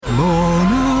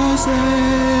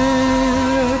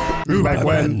Who Back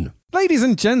When? Ladies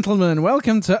and gentlemen,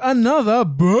 welcome to another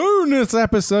bonus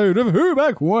episode of Who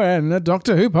Back When, a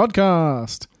Doctor Who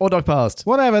podcast. Or Doc Past.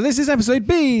 Whatever, this is episode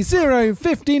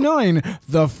B059,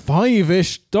 the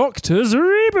Five-ish Doctors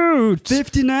Reboot.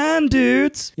 59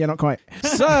 dudes. Yeah, not quite.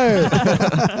 So,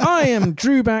 I am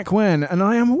Drew Back When, and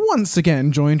I am once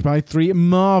again joined by three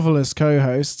marvellous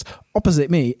co-hosts.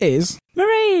 Opposite me is...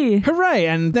 Marie! Hooray!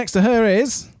 And next to her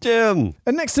is... Jim.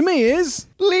 And next to me is...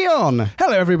 Leon.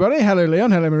 Hello, everybody. Hello,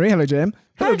 Leon. Hello, Marie. Hello, Jim.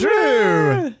 Hello,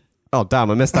 Drew. Oh,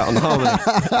 damn, I missed out on the harmony.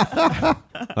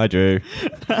 Hi, Drew.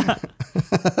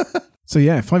 So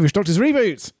yeah, Five-ish Doctors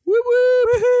Reboot. Woo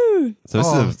woo! So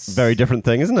this is a very different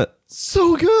thing, isn't it?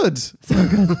 So good.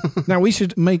 Now, we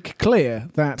should make clear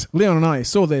that Leon and I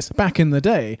saw this back in the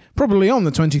day, probably on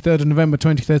the 23rd of November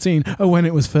 2013, when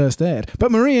it was first aired.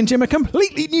 But Marie and Jim are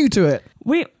completely new to it.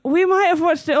 We might have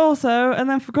watched it also and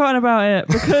then forgotten about it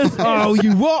because Oh,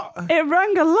 you what? it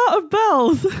rang a lot of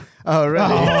bells. Oh, really?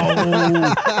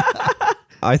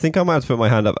 I think I might have to put my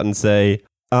hand up and say,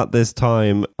 at this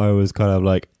time, I was kind of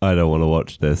like, I don't want to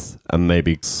watch this, and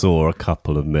maybe saw a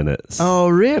couple of minutes. Oh,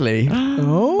 really?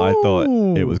 Oh. I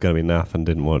thought it was going to be naff and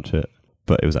didn't watch it,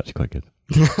 but it was actually quite good.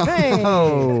 Hey.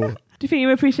 Oh. Do you think you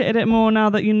appreciated it more now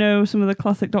that you know some of the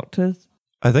classic Doctors?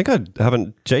 I think I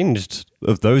haven't changed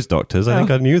of those Doctors. I think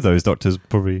I knew those Doctors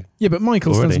probably. Yeah, but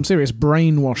Michael's done Already. some serious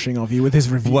brainwashing of you with his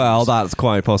reviews. Well, that's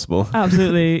quite possible.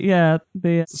 Absolutely, yeah.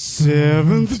 The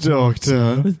Seventh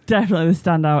Doctor. was definitely the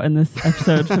standout in this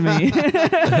episode for me.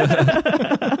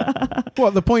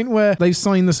 What, the point where they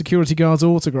sign the security guard's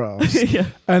autographs Yeah.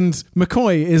 and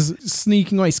McCoy is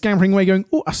sneaking away, scampering away, going,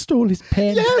 oh, I stole his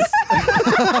pen. Yes.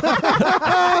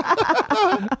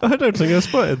 I don't think I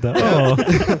spotted that.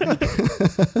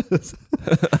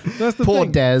 That's the Poor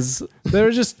thing. Des. There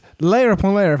are just layer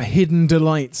upon layer of hidden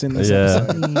delights in this Yeah.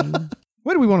 episode.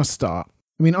 Where do we want to start?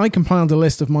 I mean, I compiled a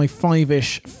list of my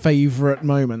five-ish favourite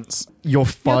moments. You're Your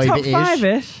top five-ish.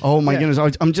 five-ish. Oh my Yeah.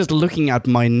 goodness! I'm just looking at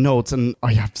my notes, and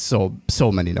I have so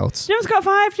many notes. Jim's got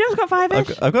five. Jim's got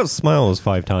five-ish. I've got smiles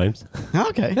 5 times.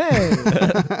 Okay. Hey!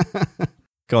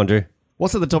 Go on, Drew.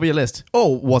 What's at the top of your list? Oh,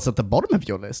 what's at the bottom of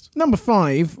your list? Number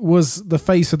 5 was the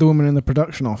face of the woman in the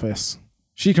production office.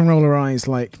 She can roll her eyes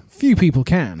like few people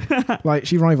can. Like,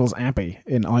 she rivals Abby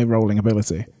in eye-rolling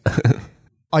ability.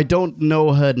 I don't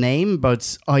know her name,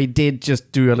 but I did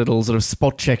just do a little sort of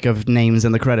spot check of names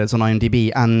in the credits on IMDb,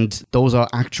 and those are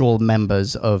actual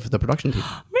members of the production team.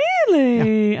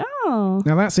 Really? Oh.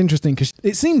 Now, that's interesting because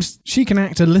it seems she can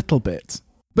act a little bit.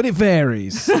 But it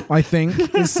varies, I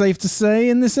think, is safe to say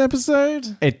in this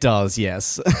episode. It does,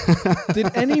 yes. Did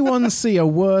anyone see a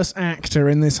worse actor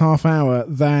in this half hour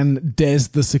than Des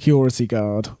the security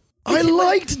guard? I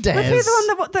liked Des. Was he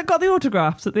the one that got the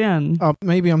autographs at the end? Oh,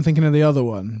 maybe I'm thinking of the other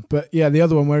one. But yeah, the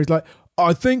other one where he's like,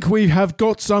 I think we have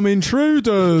got some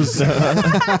intruders.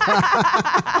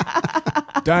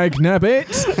 Dag nabbit.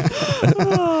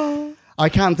 I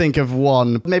can't think of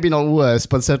one, maybe not worse,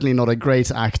 but certainly not a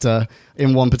great actor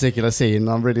in one particular scene.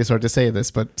 I'm really sorry to say this,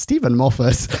 but Stephen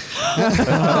Moffat.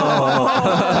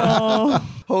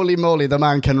 Holy moly, the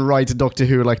man can write Doctor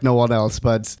Who like no one else,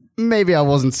 but maybe I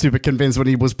wasn't super convinced when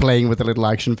he was playing with the little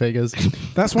action figures.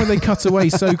 That's why they cut away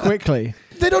so quickly.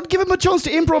 They don't give him a chance to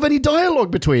improv any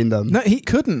dialogue between them. No, he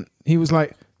couldn't. He was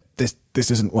like, this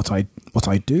isn't what I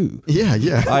do.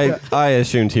 Yeah. I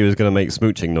assumed he was going to make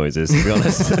smooching noises, to be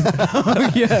honest.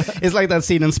 Oh, yeah. It's like that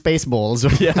scene in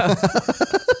Spaceballs. Yeah.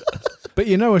 But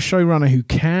you know a showrunner who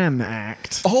can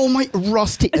act. Oh my,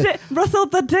 Rusty. Is it Russell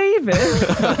the Davis?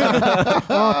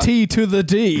 RT to the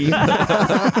D.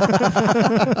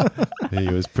 He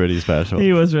was pretty special.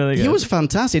 He was really good. He was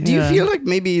fantastic. Do you Yeah. feel like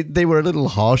maybe they were a little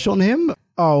harsh on him?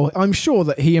 Oh, I'm sure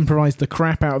that he improvised the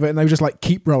crap out of it and they were just like,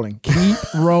 keep rolling.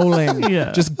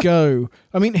 Yeah. Just go.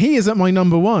 I mean, he is at my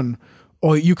number 1.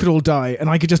 Or you could all die and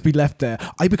I could just be left there.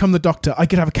 I become the Doctor. I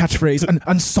could have a catchphrase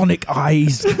and sonic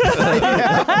eyes.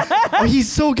 Oh, he's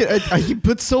so good. He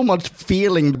puts so much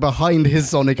feeling behind his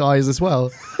sonic eyes as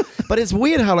well. But it's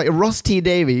weird how like Ross T.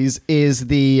 Davies is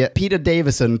the Peter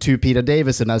Davison to Peter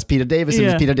Davison as Peter Davison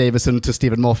is Yeah. Peter Davison to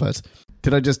Stephen Moffat.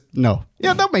 Did I just... No.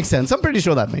 Yeah, that makes sense. I'm pretty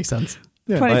sure that makes sense.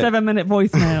 Yeah. 27-minute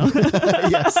voicemail.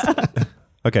 Yes.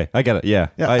 Okay, I get it. Yeah.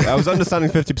 I was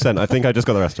understanding 50%. I think I just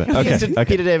got the rest of it. It's to Okay.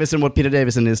 Peter Davison what Peter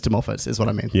Davison is to Moffat is what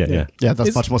I mean. Yeah. Yeah, that's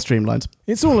It's- much more streamlined.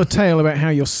 It's all a tale about how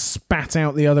you're spat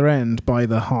out the other end by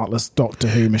the heartless Doctor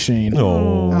Who machine.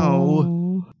 Oh.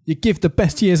 Oh. You give the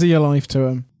best years of your life to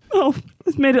him. Oh,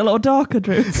 it's made it a little darker,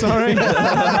 Drew. Sorry.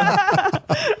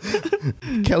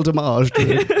 Quel dommage,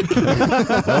 dude.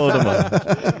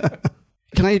 Oh,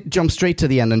 Can I jump straight to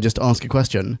the end and just ask a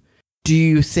question? Do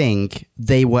you think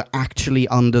they were actually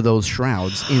under those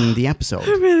shrouds in the episode?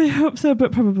 I really hope so,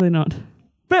 but probably not.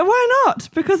 But why not?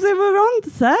 Because they were on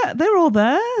set. They were all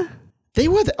there. They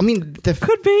were. The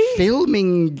Could be.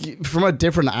 filming from a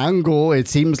different angle. It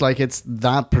seems like it's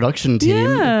that production team.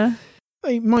 Yeah.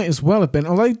 They might as well have been.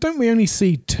 Although, don't we only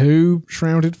see 2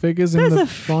 shrouded figures in There's the a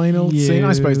final few. scene?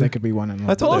 I suppose there could be one in I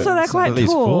the thought Also, they're quite at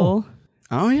least tall. 4.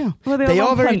 Oh yeah, Well, they all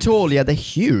are very plates. tall. Yeah, they're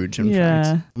huge. In Yeah.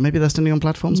 fact, maybe they're standing on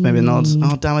platforms. Maybe not.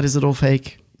 Oh damn it! Is it all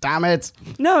fake? Damn it!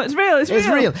 No, it's real. It's real.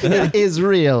 It's real. It is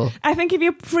real. I think if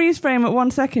you freeze frame at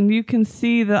 1 second, you can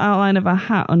see the outline of a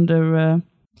hat under.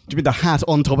 Do you mean the hat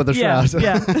on top of the Yeah, shroud?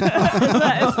 yeah.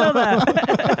 It's still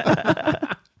there.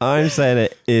 I'm saying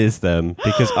it is them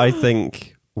because I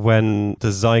think when the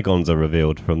Zygons are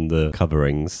revealed from the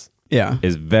coverings, Yeah.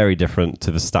 is very different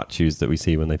to the statues that we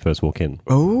see when they first walk in.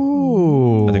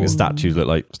 Oh. I think the statues look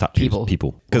like statues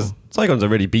people. Because Zygons are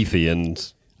really beefy and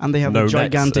And they have no the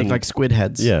gigantic necks and- squid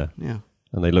heads. yeah, Yeah.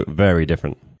 and they look very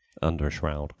different under a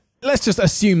shroud. Let's just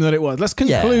assume that it was. Let's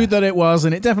conclude that it was,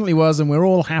 and it definitely was, and we're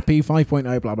all happy.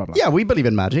 5.0, blah, blah, blah. Yeah, we believe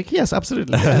in magic. Yes,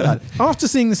 absolutely. Yeah. After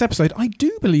seeing this episode, I do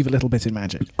believe a little bit in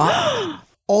magic.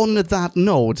 On that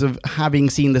note of having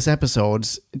seen this episode,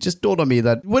 it just dawned on me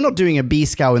that we're not doing a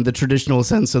B-scow in the traditional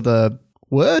sense of the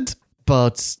word,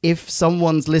 but if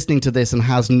someone's listening to this and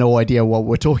has no idea what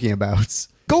we're talking about,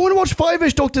 go and watch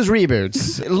 5-ish Doctors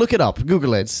reboots. Look it up.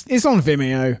 Google it. It's on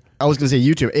Vimeo. I was going to say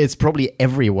YouTube. It's probably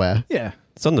everywhere. Yeah.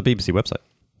 It's on the BBC website.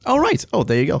 Oh, right. Oh,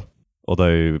 there you go.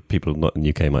 Although people not in the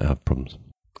UK might have problems.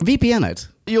 VPN it.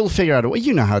 You'll figure out a way.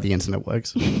 You know how the internet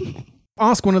works.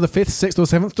 Ask one of the 5th, 6th, or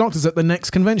 7th Doctors at the next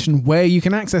convention where you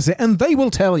can access it, and they will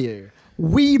tell you.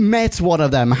 We met one of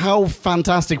them. How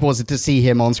fantastic was it to see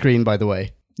him on screen, by the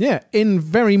way? Yeah, in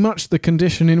very much the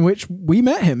condition in which we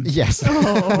met him. Yes.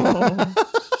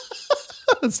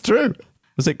 That's true.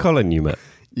 Was it Colin you met?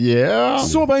 Yeah.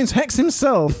 Sawbones Hex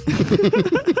himself.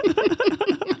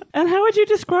 And how would you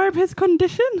describe his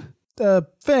condition?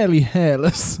 Fairly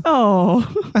hairless.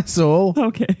 Oh, That's all.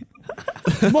 okay.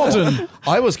 Modern.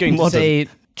 I was going to Modern. say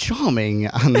charming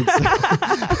and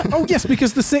Oh, yes,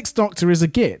 because the 6th Doctor is a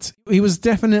git. He was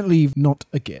definitely not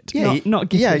a git. Yeah, Not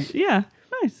gifted. Yeah,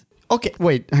 nice. okay,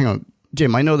 wait, hang on.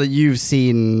 Jim, I know that you've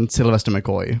seen Sylvester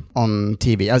McCoy on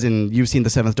TV, as in you've seen the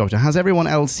 7th Doctor. Has everyone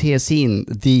else here seen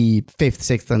the 5th,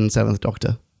 6th and 7th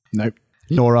Doctor? Nope.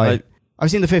 Nor I.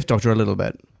 I've seen the 5th Doctor a little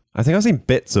bit. I think I've seen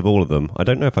bits of all of them. I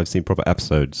don't know if I've seen proper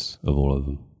episodes of all of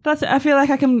them. That's it. I feel like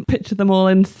I can picture them all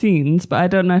in scenes, but I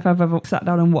don't know if I've ever sat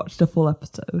down and watched a full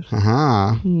episode.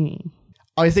 Aha.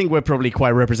 I think we're probably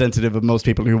quite representative of most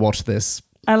people who watch this.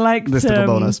 I liked This little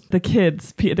bonus. the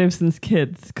kids, Peter Davison's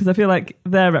kids, because I feel like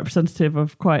they're representative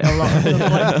of quite a lot of the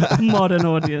like, modern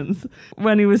audience.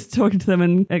 When he was talking to them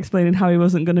and explaining how he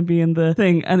wasn't going to be in the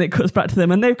thing, and it cuts back to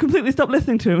them, and they completely stopped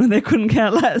listening to him, and they couldn't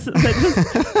care less. They're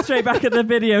just straight back at the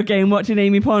video game, watching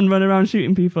Amy Pond run around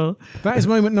shooting people. That is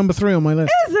moment number 3 on my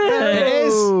list. Is it? It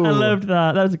is. I loved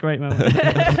that. That was a great moment.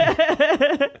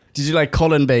 Did you like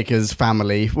Colin Baker's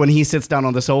family when he sits down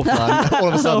on the sofa and all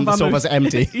of a sudden the sofa's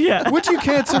empty? Yeah. Would you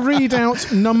care to read out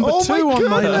number 2 on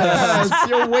my list? Yes,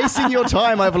 you're wasting your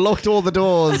time. I've locked all the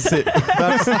doors.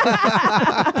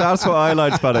 That's what I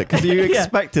liked about it because you Yeah.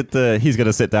 expected he's going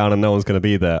to sit down and no one's going to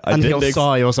be there. And he'll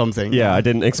sigh or something. Yeah, I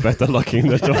didn't expect the locking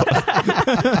the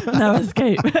door. No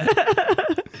escape.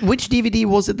 Which DVD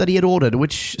was it that he had ordered?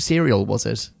 Which serial was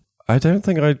it? I don't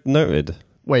think I noted.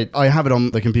 Wait, I have it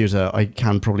on the computer. I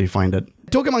can probably find it.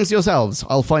 Talk amongst yourselves.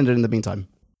 I'll find it in the meantime.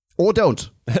 Or don't.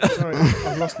 Sorry,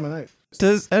 I've lost my note.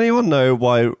 Does anyone know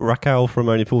why Raquel from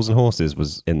Only Fools and Horses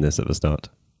was in this at the start?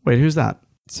 Wait, who's that?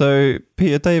 So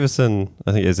Peter Davison,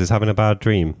 I think it is having a bad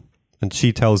dream, and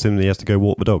she tells him that he has to go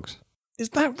walk the dogs. Is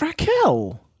that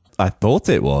Raquel? I thought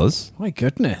it was, My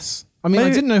goodness. I mean, I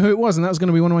Maybe- didn't know who it was, and that was going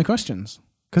to be one of my questions.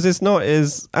 because it's not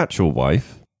his actual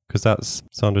wife, because that's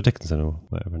Sandra Dickinson or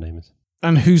whatever her name is.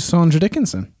 And who's Sandra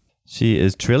Dickinson? She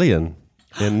is Trillian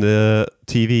in the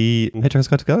TV Hitchhiker's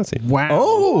Guide to the Galaxy. Wow.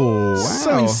 Oh,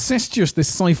 So wow. incestuous, this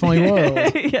sci-fi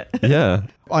world. Yeah. Yeah.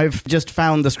 I've just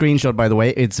found the screenshot, by the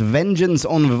way. It's Vengeance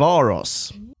on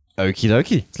Varos. Okie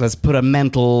dokie. So let's put a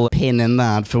mental pin in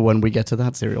that for when we get to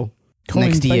that serial. Colin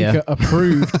Next year. Baker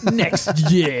approved.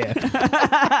 Next year.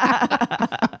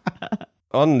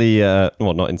 On the,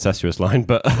 well, not incestuous line,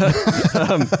 but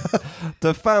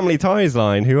the Family Ties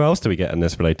line, who else do we get in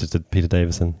this related to Peter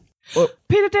Davison?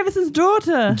 Peter Davison's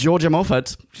daughter, Georgia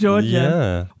Moffat. Georgia.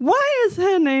 Yeah. Why is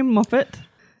her name Moffat?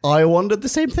 I wondered the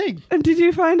same thing. And did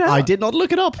you find out? I did not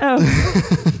look it up. Oh.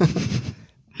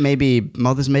 Maybe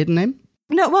mother's maiden name?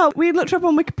 No, No, well, we looked her up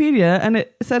on Wikipedia and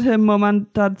it said her mum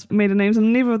and dad's maiden names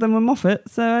and neither of them were Moffat,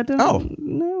 so I don't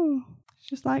know. She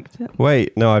just liked it.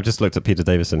 Wait, no, I've just looked at Peter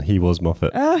Davison. He was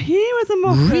Moffat. Oh, he was a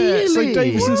Moffat. Really? So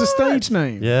Davison's a What? stage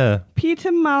name. Yeah.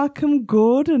 Peter Malcolm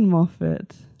Gordon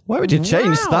Moffat. Why would you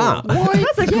change that? Why?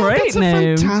 That's a great that's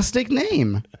name. a fantastic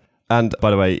name. And by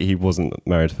the way, he wasn't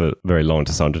married for very long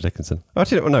to Sandra Dickinson.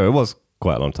 Actually, no, it was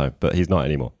quite a long time, but he's not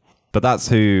anymore. But that's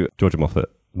who Georgia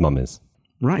Moffat's mum is.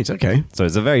 Right, okay. So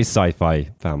it's a very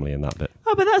sci-fi family in that bit.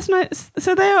 Oh, but that's nice.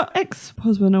 So they are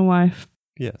ex-husband and wife,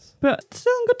 Yes. but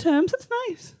still on good terms. That's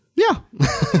nice. Yeah.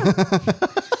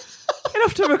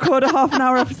 Enough to record a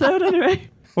half-an-hour episode anyway.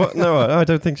 Well, no, I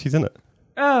don't think she's in it.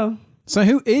 Oh. So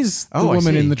who is the Oh, I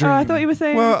woman see. in the dream? Oh, I thought you were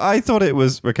saying... Well, I thought it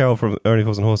was Raquel from Only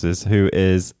Fools and Horses, who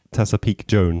is Tessa Peake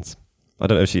Jones. I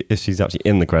don't know if she's actually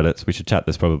in the credits. We should chat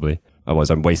this probably.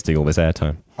 Otherwise, I'm wasting all this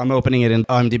airtime. I'm opening it in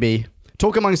IMDb.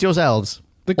 Talk amongst yourselves.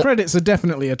 The credits are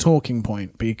definitely a talking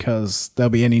point because there'll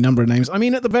be any number of names. I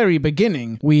mean, at the very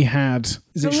beginning, we had...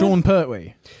 Is it Sean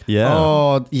Pertwee? Yeah.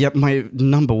 Oh, yeah, my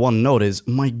number one note is,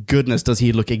 my goodness, does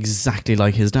he look exactly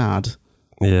like his dad?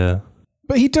 Yeah.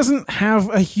 But he doesn't have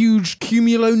a huge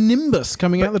cumulonimbus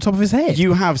coming out the top of his head.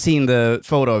 You have seen the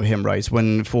photo of him, right?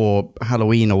 When for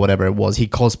Halloween or whatever it was, he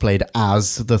cosplayed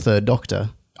as the Third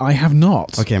Doctor. I have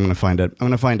not. Okay, I'm going to find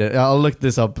it. I'll look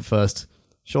this up first.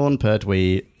 Sean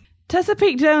Pertwee. Tessa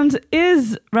Peake Jones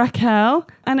is Raquel,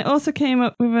 and it also came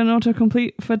up with an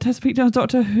autocomplete for Tessa Peake Jones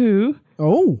Doctor Who.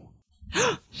 Oh.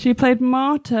 She played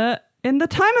Marta in The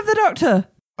Time of the Doctor.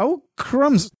 Oh,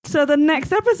 crumbs. So the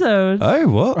next episode. Oh,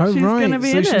 what? Oh, She's right. gonna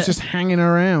be so in she's it. just hanging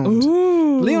around.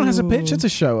 Ooh. Leon has a picture to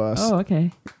show us. Oh,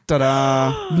 okay.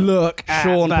 Ta-da! Look at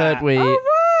Sean that. Pertwee.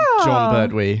 Oh, wow. John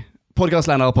Pertwee. Podcast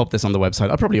Land, I'll pop this on the website.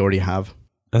 I probably already have.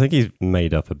 I think he's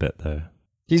made up a bit, though.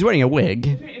 He's wearing a wig.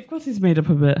 Of course he's made up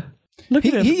a bit. Look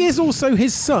at him. He is also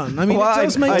his son. I mean, Well, it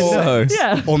does make I know. sense.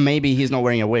 Yeah. Or maybe he's not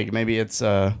wearing a wig. Maybe it's...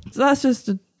 So that's just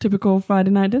a typical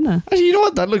Friday night dinner. Actually, you know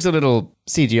what? That looks a little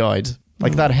CGI'd.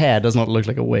 Like, that hair does not look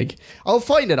like a wig. I'll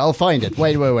find it.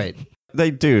 Wait. They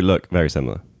do look very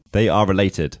similar. They are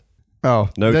related. Oh.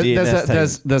 No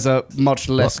DNS there's a much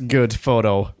less good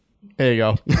photo. There you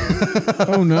go.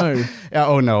 Oh, no. Yeah,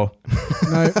 oh, no.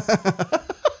 No.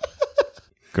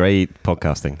 Great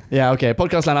podcasting. Yeah, okay.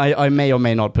 Podcast Land, I may or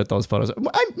may not put those photos.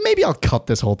 Maybe I'll cut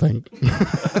this whole thing.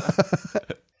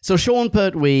 So Sean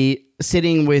Pertwee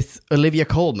sitting with Olivia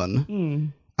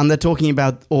Colman, and they're talking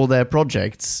about all their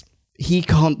projects. He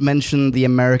can't mention the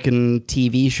American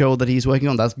TV show that he's working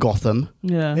on. That's Gotham.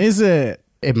 Yeah. Is it?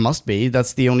 It must be.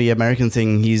 That's the only American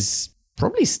thing he's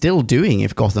probably still doing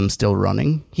if Gotham's still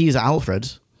running. He's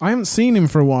Alfred. I haven't seen him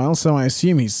for a while, so I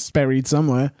assume he's buried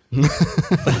somewhere.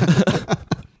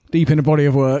 Deep in a body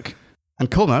of work. And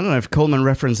Coleman, I don't know if Coleman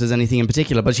references anything in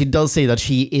particular, but she does say that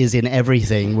she is in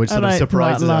everything, which I sort of like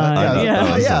surprises her. that line.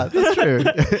 Yeah, Yeah. that's true.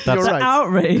 You're right.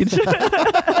 Outrage.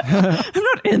 I'm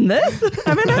not in this.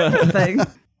 I'm in everything.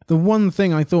 The one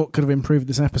thing I thought could have improved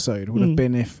this episode would have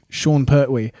been if Sean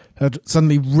Pertwee had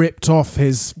suddenly ripped off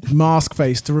his mask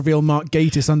face to reveal Mark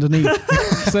Gatiss underneath,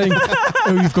 saying,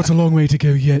 "Oh, you've got a long way to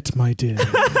go yet, my dear."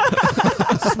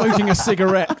 Smoking a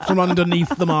cigarette from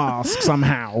underneath the mask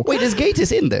somehow. Wait, is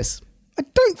Gatiss in this? I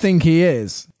don't think he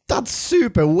is. That's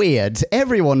super weird.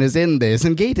 Everyone is in this,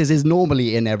 and Gatiss is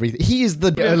normally in everything. He is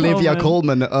the Yeah, Olivia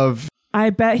Coleman. Colman of... I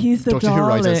bet he's the Doctor Who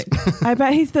writers. Dalek. I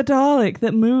bet he's the Dalek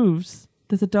that moves.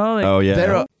 There's a Dalek. Oh, yeah.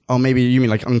 There are... Oh, maybe you mean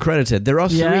like uncredited. There are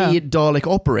three Yeah. Dalek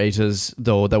operators,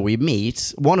 though, that we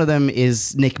meet. One of them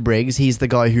is Nick Briggs. He's the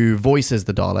guy who voices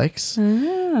the Daleks.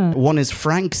 Ah. One is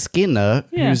Frank Skinner,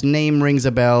 Yeah. whose name rings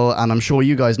a bell, and I'm sure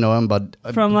you guys know him, but...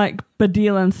 From like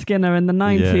Baddiel and Skinner in the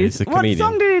 90s. he's a What comedian.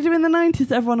 song did he do in the 90s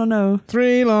that everyone will know?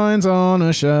 3 lines on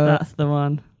a shirt. That's the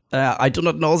one. I do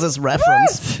not know this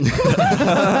reference.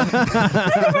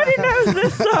 Everybody knows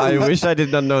this song. I wish I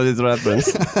did not know this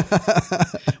reference.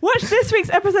 Watch this week's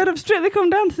episode of Strictly Come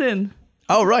Dancing.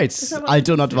 Oh, right. I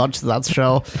do not watch that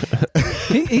show.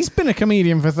 He's been a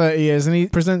comedian for 30 years and he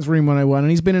presents Room 101 and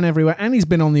he's been in everywhere and he's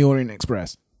been on the Orient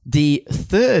Express. The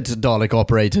third Dalek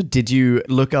operator, did you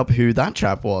look up who that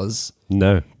chap was?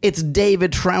 No. It's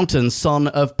David Troughton, son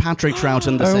of Patrick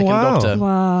Troughton, the second wow. Doctor.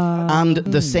 Wow. And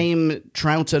the same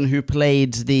Troughton who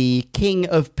played the King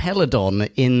of Peladon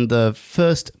in the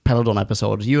first Peladon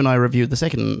episode. You and I reviewed the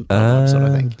second Peladon episode,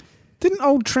 I think. Didn't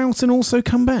old Troughton also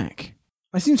come back?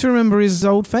 I seem to remember his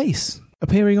old face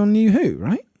appearing on New Who,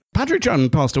 right? Patrick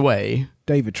Troughton passed away.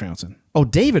 David Troughton. Oh,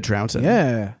 David Troughton?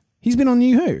 Yeah. He's been on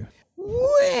New Who.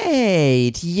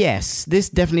 Wait, yes. This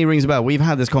definitely rings a bell. We've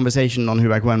had this conversation on Who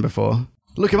Back When before.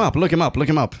 Look him up.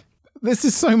 This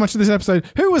is so much of this episode.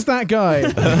 Who was that guy?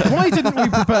 Why didn't we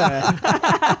prepare?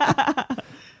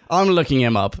 I'm looking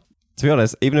him up. To be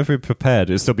honest, even if we prepared,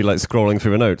 it'd still be like scrolling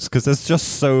through the notes because there's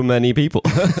just so many people.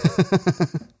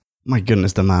 My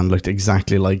goodness, the man looked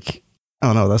exactly like...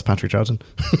 Oh no, that's Patrick Troughton.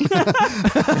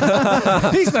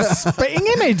 He's the spitting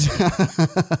image.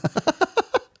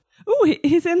 Oh,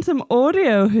 he's in some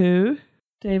audio Who.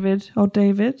 David.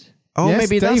 Oh, Yes,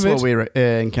 maybe that's David. what we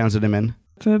encountered him in.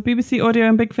 For BBC Audio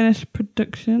and Big Finish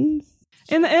Productions.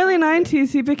 In the early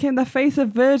 90s, he became the face of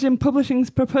Virgin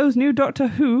Publishing's proposed new Doctor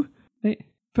Who.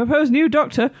 Proposed new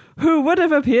Doctor who would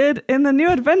have appeared in the New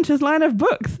Adventures line of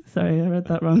books. Sorry, I read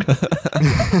that wrong.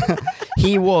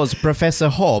 He was Professor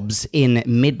Hobbs in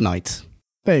Midnight.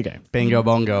 There you go. Bingo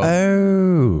bongo.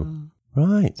 Oh,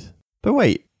 right. But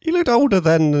wait, he looked older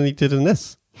then than he did in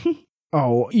this.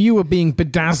 Oh, you were being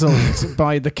bedazzled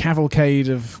by the cavalcade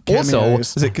of cameos. Also,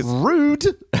 Is it 'cause- rude.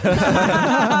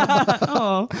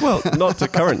 Oh. well, not to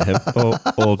current him or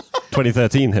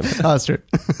 2013 him. That's true.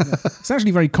 It's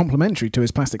actually very complimentary to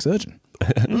his plastic surgeon.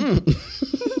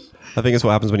 I think it's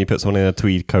what happens when you put someone in a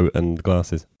tweed coat and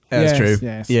glasses. That's Yes, true.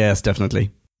 yes. Yes,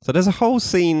 definitely. So there's a whole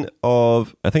scene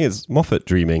of, I think it's Moffat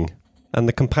dreaming, and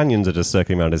the companions are just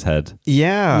circling around his head.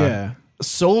 Yeah.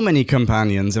 So many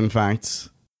companions, in fact.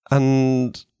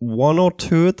 And one or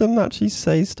two of them actually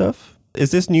say stuff.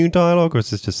 Is this new dialogue or is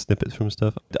this just snippets from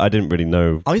stuff? I didn't really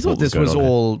know. I thought this was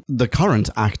all the current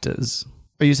actors.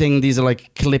 Are you saying these are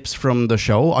like clips from the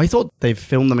show? I thought they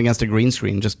filmed them against a green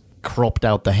screen, just cropped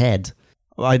out the head.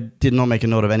 I did not make a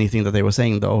note of anything that they were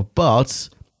saying though. But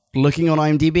looking on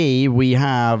IMDb, we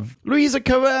have Louisa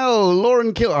Cowell,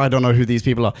 Lauren Kill. I don't know who these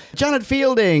people are. Janet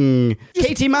Fielding,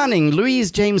 Katie Manning, Louise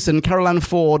Jameson, Caroline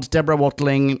Ford, Deborah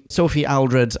Watling, Sophie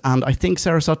Aldred, and I think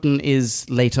Sarah Sutton is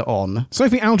later on.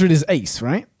 Sophie Aldred is Ace,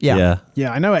 right? Yeah.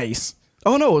 Yeah, I know Ace.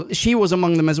 Oh no, she was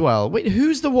among them as well. Wait,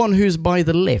 who's the one who's by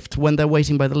the lift? When they're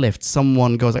waiting by the lift,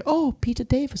 someone goes like, "Oh, Peter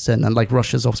Davison," and like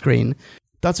rushes off screen.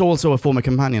 That's also a former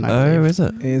companion, I believe. Oh, is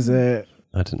it? Is it?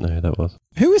 I didn't know who that was.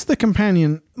 Who is the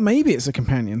companion? Maybe it's a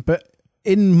companion, but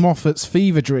in Moffat's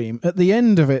fever dream, at the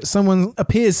end of it, someone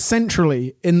appears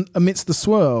centrally in amidst the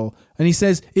swirl, and he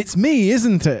says, "It's me,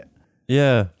 isn't it?"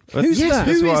 Yeah. Who's Yes, that?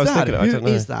 who That's what I is was that? thinking. I don't Who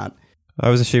know. is that? I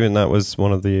was assuming that was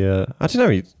one of the... Actually, no,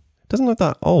 he doesn't look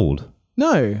that old.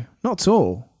 No, not at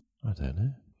all. I don't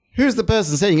know. Who's the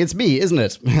person saying it's me, isn't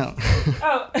it? Oh.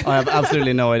 I have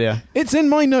absolutely no idea. It's in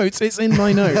my notes. It's in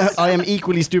my notes. I am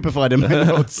equally stupefied in my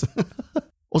notes.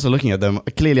 Also looking at them,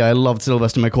 clearly I loved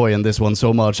Sylvester McCoy in this one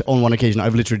so much. On one occasion,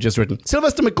 I've literally just written,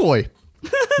 Sylvester McCoy.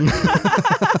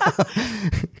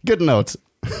 Good note.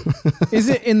 Is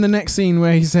it in the next scene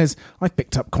where he says, "I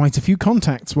picked up quite a few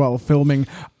contacts while filming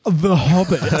The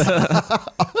Hobbit"?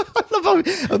 I love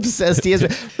how obsessed he is.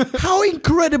 How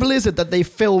incredible is it that they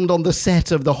filmed on the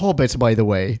set of The Hobbit, by the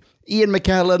way? Ian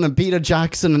McKellen and Peter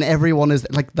Jackson and everyone is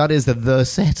like, that is the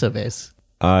set of it.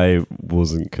 I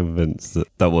wasn't convinced that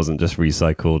that wasn't just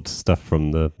recycled stuff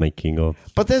from the making of...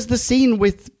 But there's the scene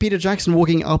with Peter Jackson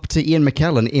walking up to Ian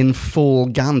McKellen in full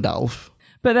Gandalf.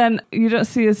 But then you don't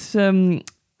see his, when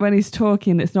he's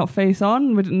talking, it's not face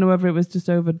on. We didn't know whether it was just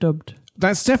overdubbed.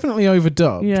 That's definitely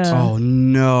overdubbed. Yeah. Oh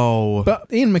no. But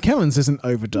Ian McKellen's isn't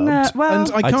overdubbed. Nah, well-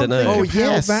 and I I can't don't know. think Oh, of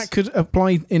yes. how that could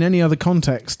apply in any other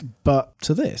context but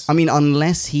to this. I mean,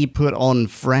 unless he put on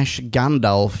fresh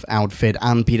Gandalf outfit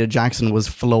and Peter Jackson was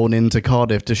flown into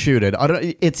Cardiff to shoot it.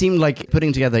 It seemed like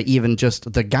putting together even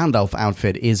just the Gandalf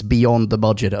outfit is beyond the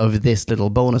budget of this little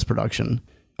bonus production.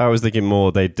 I was thinking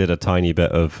more they did a tiny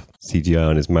bit of CGI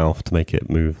on his mouth to make it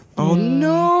move. Oh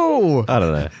no! I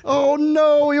don't know. Oh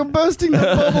no, you're bursting the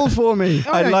bubble for me.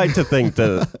 I'd like to think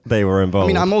that they were involved. I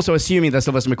mean, I'm also assuming that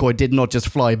Sylvester McCoy did not just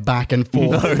fly back and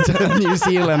forth to New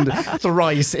Zealand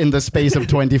thrice in the space of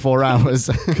 24 hours.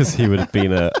 Because he would have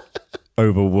been a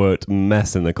overworked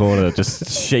mess in the corner, just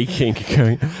shaking,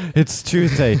 going, "It's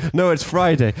Tuesday. No, it's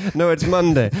Friday. No, it's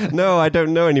Monday. No, I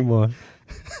don't know anymore."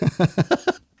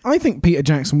 I think Peter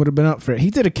Jackson would have been up for it. He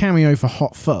did a cameo for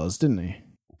Hot Fuzz, didn't he?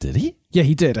 Did he? Yeah,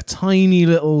 he did. A tiny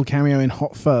little cameo in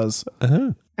Hot Fuzz.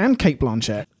 Uh-huh. And Kate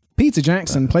Blanchett. Peter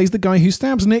Jackson plays the guy who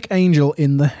stabs Nick Angel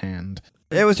in the hand.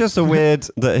 It was just a weird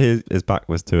that his back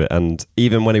was to it, and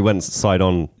even when he went side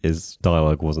on, his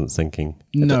dialogue wasn't syncing.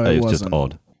 No, it was just wasn't.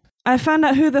 odd. I found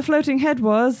out who the floating head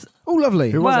was. Oh,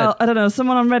 lovely. Who was Well, it? I don't know.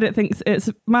 Someone on Reddit thinks it's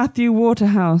Matthew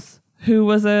Waterhouse, who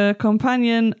was a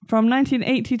companion from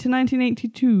 1980 to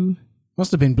 1982.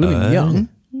 Must have been blooming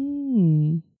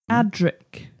young.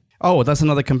 Adric. Oh, that's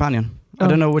another companion. I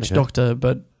don't know which okay. doctor,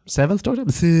 but seventh doctor?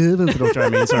 Seventh doctor, I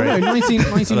mean, No, sorry.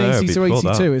 1980 to before 82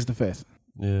 that. is the fifth.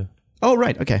 Yeah. Oh,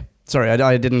 right, okay. Sorry,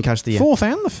 I didn't catch the year. Fourth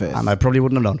and the fifth. And I probably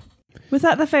wouldn't have known. Was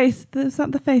that the face? Was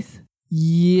that the face?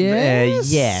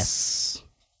 Yes.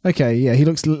 Okay, yeah, he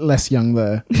looks less young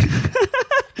there.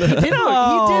 He did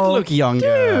look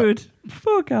younger. Dude,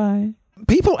 poor guy.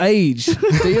 People age.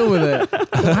 Deal with it.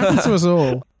 It happens to us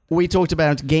all. We talked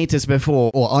about Gatiss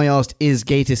before, or I asked, is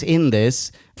Gatiss in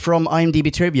this? From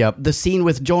IMDb Trivia, the scene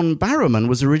with John Barrowman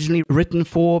was originally written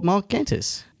for Mark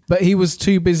Gatiss. But he was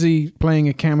too busy playing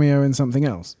a cameo in something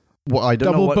else. Well, I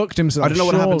don't know what booked himself. I don't know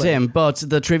what happened to surely. him, but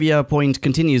the trivia point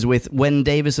continues with when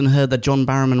Davison heard that John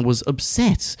Barrowman was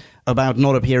upset about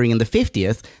not appearing in the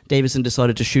 50th, Davison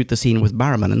decided to shoot the scene with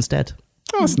Barrowman instead.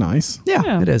 Oh, that's nice.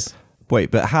 Yeah, it is.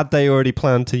 Wait, but had they already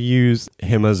planned to use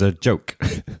him as a joke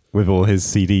with all his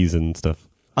CDs and stuff?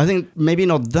 I think maybe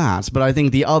not that, but I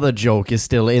think the other joke is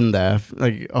still in there.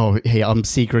 Like, oh, hey, I'm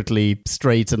secretly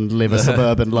straight and live a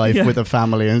suburban life with a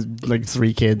family and like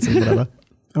 3 kids and whatever.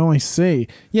 Oh, I see.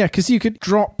 Yeah, because you could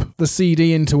drop the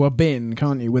CD into a bin,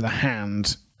 can't you, with a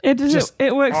hand? It Just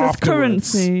works as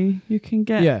afterwards. currency. You can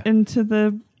get into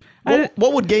the...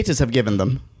 What would Gatiss have given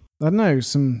them? I don't know,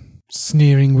 some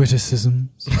sneering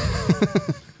witticisms.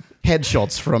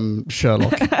 Headshots from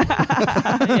Sherlock.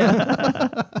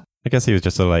 I guess he was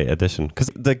just a late addition.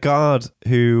 Because the guard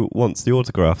who wants the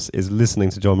autographs is listening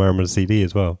to John Barrowman's CD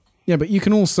as well. Yeah, but you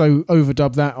can also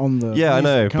overdub that on the... Yeah, I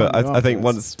know, music, can't but you, I think afterwards?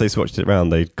 once they switched it around,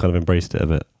 they kind of embraced it a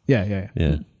bit. Yeah. Yeah.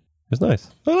 It was nice.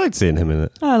 I liked seeing him in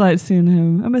it. I liked seeing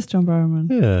him. I miss John Barrowman.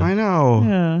 Yeah. I know.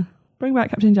 Yeah. Bring back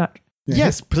Captain Jack. Yeah.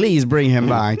 Yes, please bring him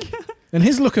back. And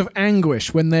his look of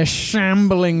anguish when they're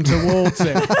shambling towards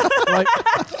him like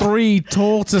 3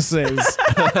 tortoises.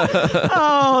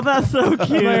 Oh, that's so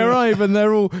cute. And they arrive and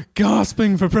they're all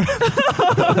gasping for breath.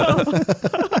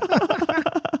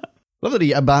 Love that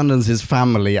he abandons his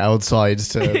family outside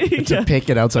to pick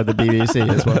it outside the BBC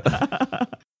as well.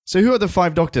 So who are the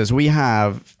 5 doctors? We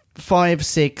have 5,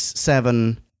 6,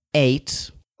 7,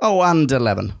 8. Oh, and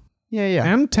 11.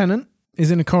 Yeah. And Tennant is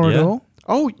in a corridor. Yeah.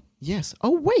 Oh, yes.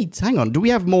 Oh, wait, hang on. Do we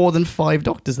have more than 5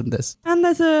 doctors in this? And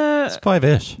there's It's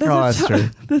 5-ish. That's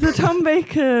true. There's a Tom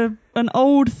Baker, an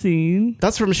old scene.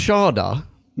 That's from Sharda.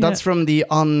 That's from the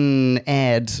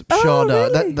unaired Oh,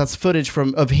 Sharda. really? That's footage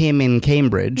of him in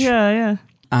Cambridge. Yeah.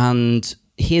 And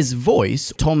his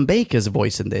voice, Tom Baker's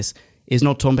voice in this, is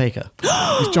not Tom Baker.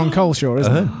 It's John Coleshaw,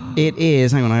 isn't it? It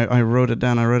is. Hang on, I wrote it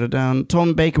down.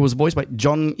 Tom Baker was voiced by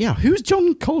John... Yeah, who's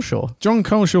John Coleshaw? John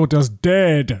Coleshaw does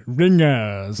Dead,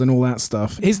 Ringers, and all that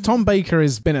stuff. His Tom Baker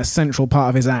has been a central part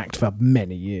of his act for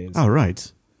many years. Oh,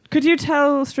 right. Could you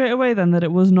tell straight away then that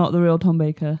it was not the real Tom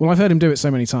Baker? Well, I've heard him do it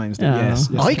so many times that Yeah. yes.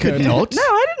 I could not. No,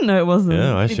 I didn't know it wasn't.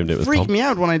 Yeah, I assumed it was freaked Tom. me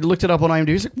out when I looked it up on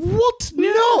IMDb. It's like, what?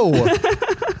 No!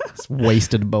 It's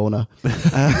wasted boner.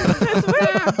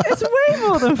 It's way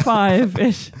more than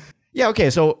 5-ish. Yeah, okay,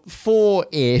 so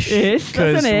 4-ish. Ish,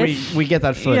 Because that's an ish. we get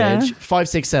that footage. Yeah. 5,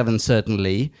 6, 7,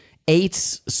 certainly. 8,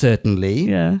 certainly.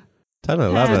 Yeah. 10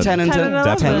 and 11. 10 and 10 and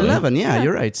 11. 10 and 11, yeah,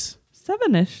 you're right.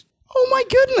 7-ish. Oh my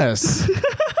goodness!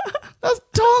 That's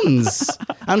tons!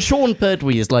 And Sean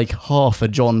Pertwee is like half a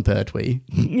John Pertwee.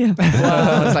 Yeah.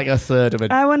 It's like a third of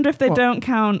it. I wonder if they don't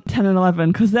count 10 and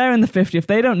 11 because they're in the 50th.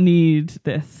 They don't need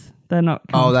this. They're not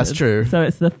counted. Oh, that's true. So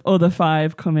it's the other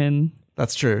 5 come in.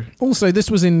 That's true. Also, this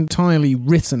was entirely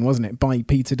written, wasn't it, by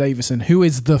Peter Davison, who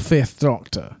is the 5th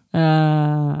Doctor.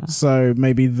 So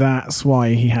maybe that's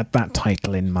why he had that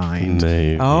title in mind.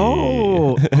 Maybe.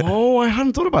 Oh, I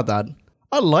hadn't thought about that.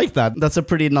 I like that. That's a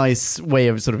pretty nice way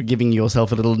of sort of giving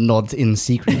yourself a little nod in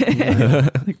secret.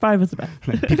 Like 5 is the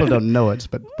best. People don't know it,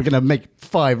 but we're going to make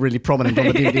 5 really prominent on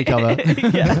the DVD cover.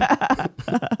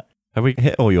 Have we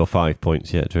hit all your 5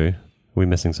 points yet, Drew? Are we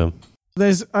missing some?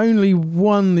 There's only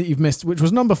one that you've missed, which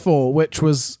was number 4, which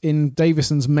was in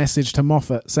Davison's message to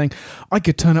Moffat saying, I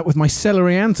could turn up with my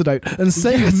celery antidote and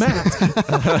save Matt.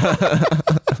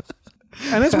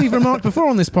 And as we've remarked before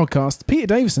on this podcast, Peter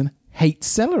Davison hates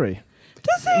celery.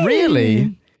 Does he?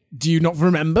 Really? Do you not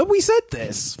remember? We said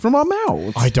this from our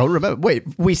mouths. I don't remember. Wait,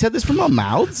 we said this from our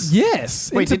mouths?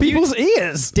 Yes, Wait, into did you- people's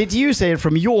ears. Did you say it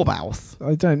from your mouth?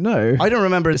 I don't know. I don't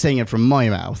remember saying it from my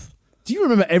mouth. Do you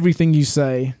remember everything you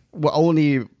say? Well,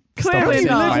 only stuff I Clearly said in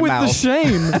not. my Live with the mouth.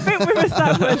 shame. I think we've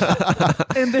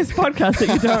established in this podcast that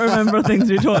you don't remember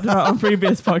things we talked about on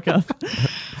previous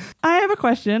podcasts. I have a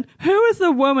question. Who is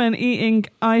the woman eating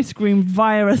ice cream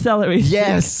via a celery stick?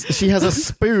 Yes, she has a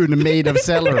spoon made of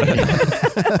celery.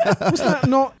 Was that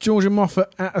not Georgia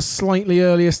Moffat at a slightly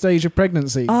earlier stage of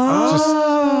pregnancy?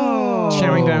 Oh. Just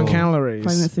chowing down calories.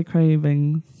 Pregnancy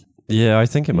cravings. Yeah, I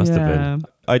think it must have Yeah. been.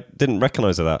 I didn't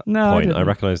recognise her at that No, I point. I didn't.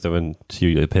 recognised her when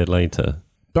she appeared later.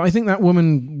 But I think that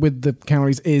woman with the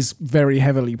calories is very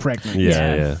heavily pregnant.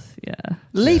 Yeah, Yes. Yeah.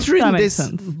 Later That in makes this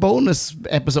sense. bonus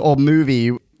episode or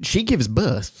movie, she gives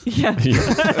birth. Yeah.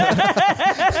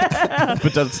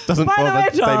 But doesn't By the bother way,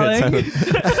 darling. David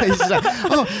Tennant. He's just like,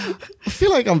 oh, I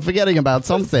feel like I'm forgetting about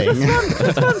something.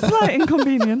 Just one slight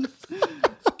inconvenience.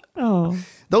 Oh.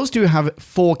 Those two have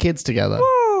 4 kids together.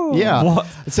 Whoa. Yeah. What?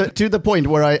 So to the point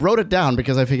where I wrote it down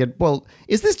because I figured, well,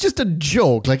 is this just a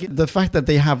joke? Like the fact that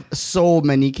they have so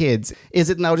many kids, is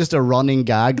it now just a running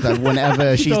gag that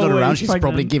whenever she's not always around, she's pregnant.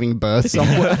 probably giving birth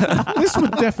somewhere? This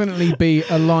would definitely be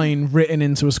a line written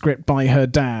into a script by her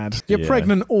dad. You're Yeah.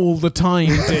 pregnant all the time,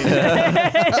 dear.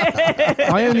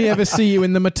 I only ever see you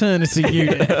in the maternity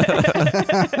unit.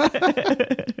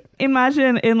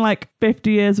 Imagine in like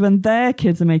 50 years when their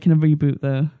kids are making a reboot,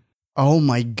 though. Oh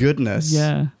my goodness.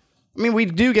 Yeah. I mean, we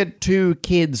do get 2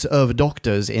 kids of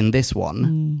doctors in this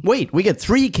one. Wait, we get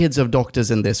 3 kids of doctors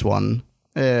in this one.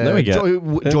 There we go.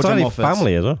 Georgia Entirely Moffat.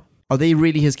 family as well. Are they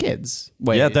really his kids?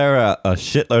 Wait. Yeah, there are a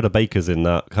shitload of Bakers in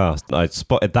that cast. I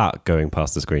spotted that going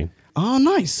past the screen. Oh,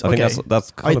 nice. I Okay. think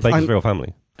that's Colin Baker's I'm- real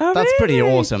family. Oh, That's pretty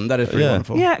really? awesome. That is pretty Yeah.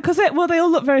 wonderful. Yeah, because they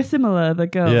all look very similar, the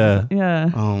girls. Yeah.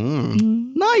 Yeah. Oh,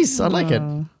 nice. I like it.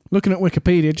 Oh. Looking at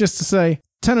Wikipedia, just to say,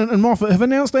 Tennant and Moffat have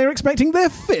announced they are expecting their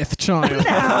 5th child.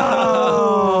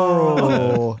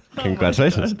 Oh.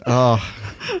 Congratulations. Oh.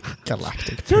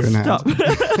 Galactic. Just turnout.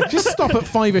 stop. Just stop at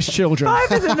 5-ish children.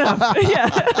 5 is enough. Yeah.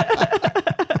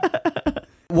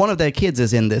 One of their kids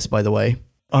is in this, by the way.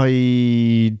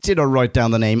 I did not write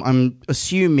down the name. I'm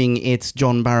assuming it's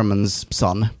John Barrowman's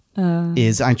son.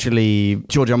 Is actually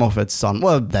Georgia Moffat's son.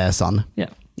 Well, their son. Yeah.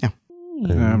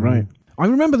 Right. I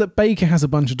remember that Baker has a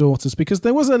bunch of daughters because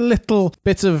there was a little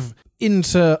bit of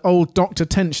old Doctor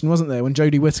tension, wasn't there, when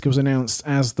Jodie Whittaker was announced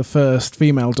as the first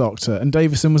female Doctor, and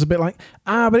Davison was a bit like,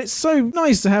 but it's so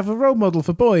nice to have a role model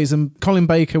for boys, and Colin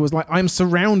Baker was like, I'm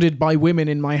surrounded by women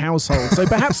in my household, so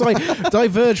perhaps I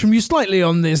diverge from you slightly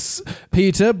on this,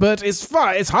 Peter, but it's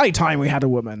fine, it's high time we had a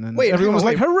woman. And Wait, everyone was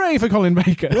hang on, like, hooray for Colin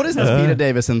Baker. What is this Peter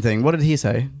Davison thing? What did he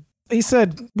say? He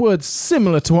said words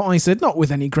similar to what I said, not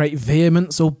with any great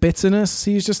vehemence or bitterness.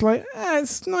 He was just like,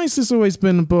 it's nice it's always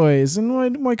been boys,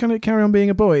 and why can't it carry on being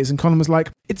a boys? And Colin was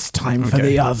like, it's time for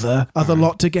the other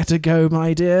lot to get a go,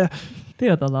 my dear.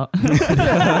 The other lot.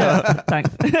 Thanks.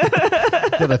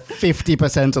 For the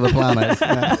 50% of the planet.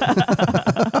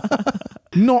 Yeah.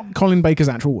 Not Colin Baker's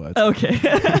actual words. Okay.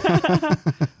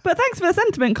 But thanks for the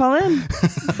sentiment, Colin.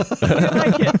 I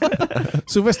like it.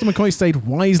 Sylvester McCoy stayed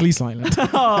wisely silent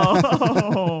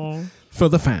Oh. for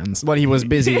the fans. Well, he was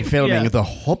busy filming Yeah. The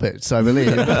Hobbit, I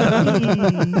believe.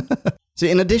 So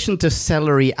in addition to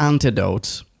celery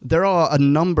antidote, there are a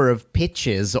number of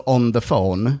pitches on the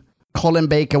phone. Colin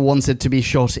Baker wants it to be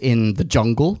shot in the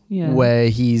jungle, Yeah. where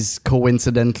he's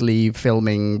coincidentally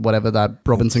filming whatever that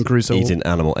Robinson Crusoe... Eating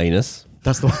animal anus.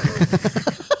 That's the one.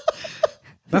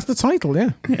 That's the title,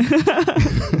 yeah.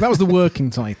 That was the working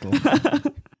title.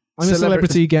 I'm a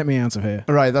celebrity, get me out of here.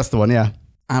 Right, that's the one, yeah.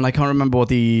 And I can't remember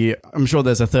what I'm sure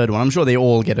there's a third one. I'm sure they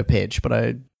all get a pitch,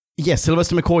 but Yes,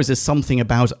 Sylvester McCoy's is something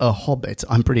about a hobbit,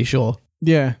 I'm pretty sure.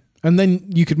 Yeah. And then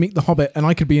you could meet the Hobbit and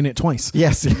I could be in it twice.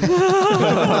 Yes. There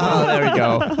we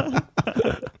go.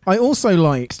 I also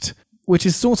liked, which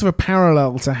is sort of a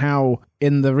parallel to how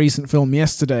in the recent film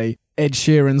Yesterday, Ed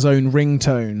Sheeran's own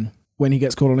ringtone when he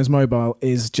gets called on his mobile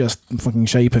is just fucking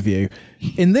Shape of You.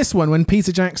 In this one, when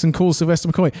Peter Jackson calls Sylvester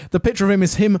McCoy, the picture of him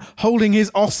is him holding his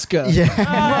Oscar. Yes.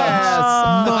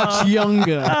 Much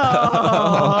younger.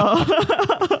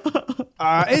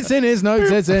 It's in his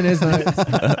notes.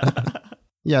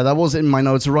 Yeah, that was in my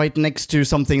notes right next to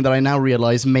something that I now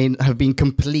realize may have been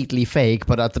completely fake,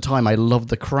 but at the time I loved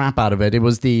the crap out of it. It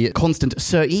was the constant,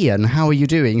 Sir Ian, how are you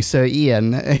doing, Sir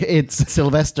Ian? It's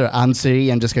Sylvester and Sir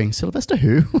Ian just going, Sylvester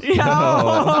who?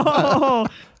 Yeah.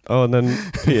 Oh, and then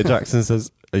Peter Jackson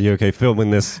says, are you okay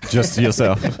filming this just to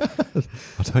yourself?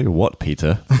 I'll tell you what,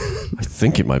 Peter. I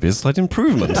think it might be a slight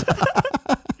improvement.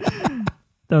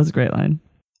 That was a great line.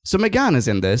 So McGann is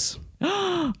in this.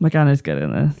 McGann is good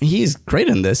in this. He's great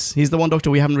in this. He's the one Doctor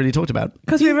we haven't really talked about.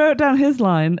 Because we wrote down his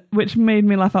line, which made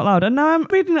me laugh out loud. And now I'm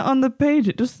reading it on the page.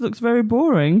 It just looks very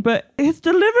boring, but his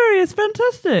delivery is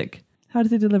fantastic. How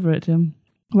does he deliver it, Jim?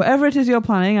 Whatever it is you're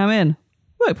planning, I'm in.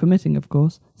 Work permitting, of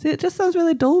course. See, it just sounds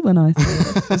really dull when I say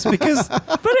it. It's because But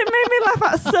it made me laugh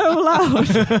out so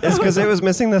loud. it's because it was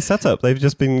missing their setup. They've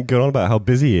just been going on about how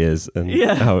busy he is and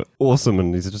Yeah. how awesome,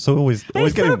 and he's just always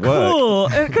He's getting so work. cool.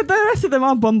 Because the rest of them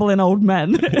are bumbling old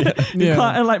men. Yeah.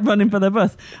 Can't, like running for the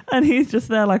bus. And he's just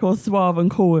there like all suave and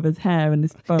cool with his hair and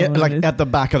his phone. Yeah, and like his, at the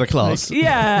back of the class.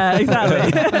 yeah,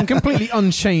 exactly. And completely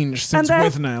unchanged since they're-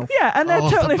 With now. Yeah, and they're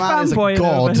Oh, totally the man is a fanboying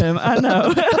god. over him. I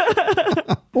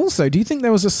know. Also, do you think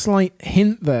there was a slight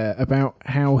hint there about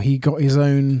how he got his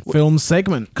own film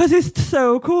segment? Because it's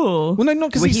so cool. Well, no, not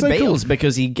because Well, he's he so bails cool.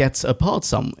 because he gets a part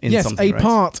something, Yes, right?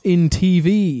 part in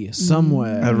TV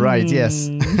somewhere. Right, yes.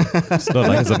 It's not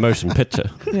like it's a motion picture.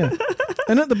 Yeah.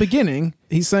 And at the beginning,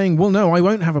 he's saying, well, no, I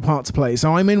won't have a part to play,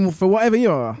 so I'm in for whatever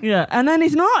you are. Yeah, and then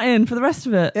he's not in for the rest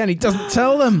of it. Yeah, and he doesn't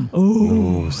tell them.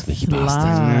 Oh, sneaky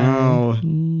No.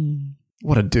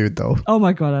 What a dude, though. Oh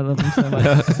my god, I love him so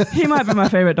much. He might be my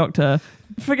favourite Doctor.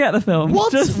 Forget the film.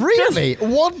 What? Just- Really?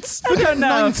 What? I don't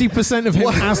know. 90% of him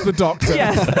as the Doctor.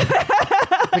 Yes,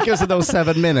 Because of those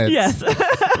 7 minutes? yes.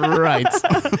 Right.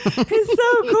 He's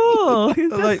so cool.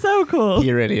 He's just so cool.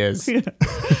 He really is.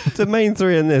 The main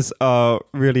three in this are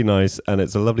really nice, and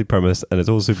it's a lovely premise, and it's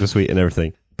all super sweet and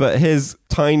everything. But his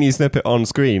tiny snippet on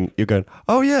screen, you're going,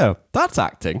 oh yeah, that's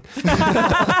acting.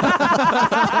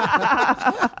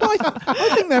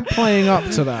 I think they're playing up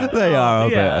to that. They are a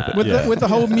bit. Yeah. I think, With, yeah. with the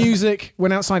whole music,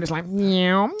 when outside it's like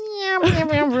meow, meow, meow,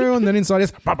 meow, meow, and then inside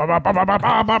it's ba, ba, ba, ba, ba, ba,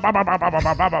 ba, ba, ba, ba, ba,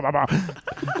 ba, ba, ba, ba, ba.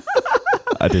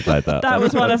 I did like that. That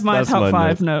was one of my That's top my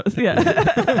 5 note. notes. Yeah.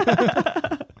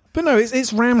 But no,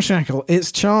 it's ramshackle.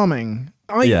 It's charming.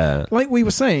 Yeah. Like we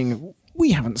were saying,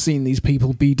 we haven't seen these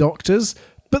people be doctors,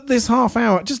 but this half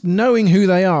hour, just knowing who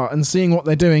they are and seeing what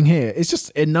they're doing here, is just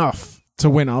enough to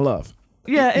win our love.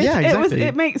 Yeah, exactly.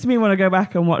 it makes me want to go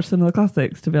back and watch some of the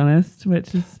classics, to be honest,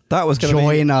 which is... That was going to be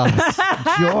Join us.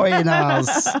 Join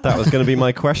us. that was going to be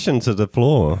my question to the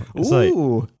floor. It's like,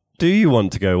 Ooh. do you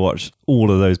want to go watch all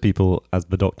of those people as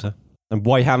the Doctor? And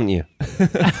why haven't you?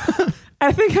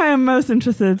 I think I am most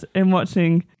interested in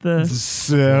watching the...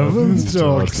 Seventh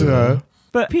Doctor.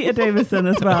 But Peter Davison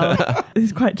as well.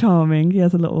 He's quite charming. He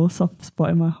has a little soft spot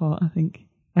in my heart, I think.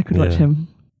 I could watch Yeah. him.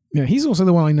 Yeah, he's also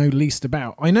the one I know least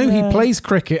about. I know Yeah. he plays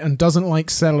cricket and doesn't like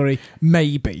celery,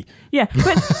 maybe. Yeah,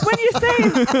 but when you say...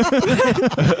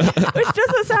 which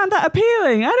doesn't sound that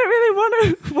appealing. I don't really want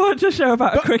to watch a show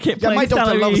about a cricket Yeah, playing my doctor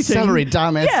celery loves eating. celery,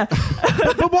 damn it. Yeah,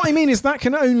 But what I mean is that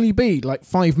can only be like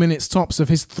 5 minutes tops of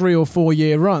his 3 or 4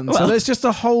 year run. So Well- there's just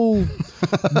a whole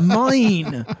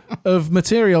mine of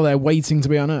material there waiting to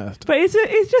be unearthed. but he's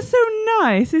just so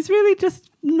nice. He's really just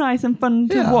nice and fun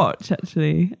to Yeah. watch,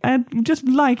 actually. I just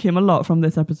like him a lot from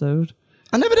this episode.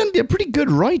 And evidently a pretty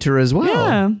good writer as well.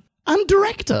 Yeah. And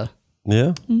director.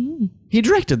 Yeah, He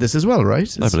directed this as well,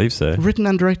 right? I believe so. Written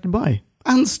and directed by.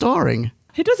 And starring.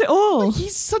 He does it all.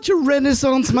 He's such a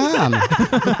Renaissance man.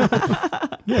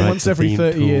 Yeah, once every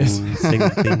 30 years. Sing the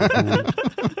theme tune.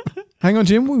 Hang on,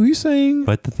 Jim, what were you saying?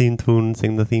 Write the theme tune,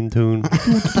 sing the theme tune.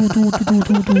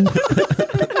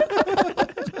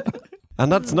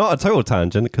 And that's not a total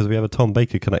tangent because we have a Tom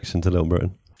Baker connection to Little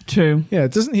Britain. True. Yeah,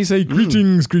 doesn't he say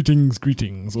greetings, greetings,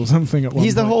 greetings or something at one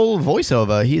He's the point? whole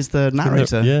voiceover. He's the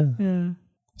narrator. Yeah. Yeah.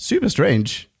 Super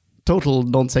strange. Total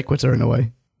non sequitur in a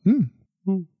way.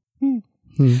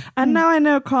 And now I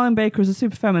know Colin Baker is a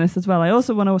super feminist as well. I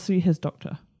also want to see his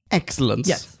Doctor. Excellent.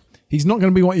 Yes. He's not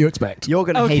going to be what you expect. You're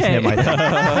going to hate Okay. him, I think.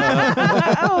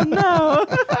 Oh no.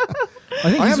 I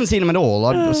haven't seen him at all.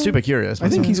 I'm super curious. I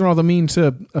think he's rather mean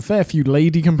to a fair few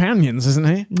lady companions, isn't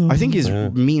he? I think he's Yeah.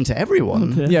 mean to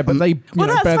everyone. Okay. Yeah, but they Well,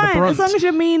 bear that's the fine. brunt. As long as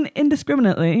you're mean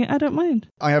indiscriminately, I don't mind.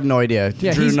 I have no idea.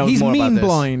 Yeah, Drew he's knows more mean about this.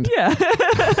 blind. Yeah.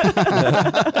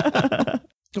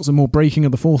 Got some more breaking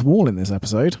of the fourth wall in this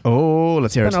episode. Oh,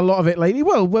 let's hear it. Been a lot of it lately.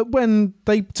 Well, when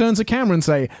they turn to camera and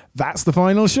say, "That's the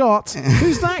final shot."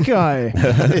 Who's that guy?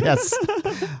 Yes.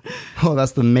 Oh,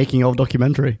 that's the making of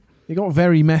documentary. It got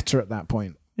very meta at that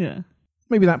point. Yeah.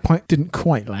 Maybe that point didn't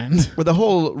quite land. With the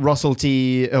whole Russell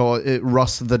T or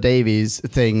Russ the Davies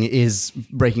thing is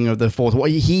breaking of the fourth wall.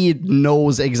 He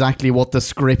knows exactly what the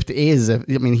script is. I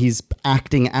mean, he's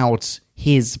acting out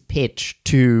his pitch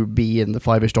to be in the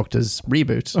Five-ish Doctors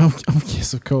reboot. Oh,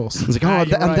 yes, of course. He's like,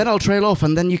 oh, and then I'll trail off,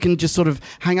 and then you can just sort of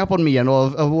hang up on me, and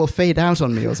will fade out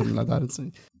on me, or something like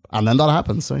that. And then that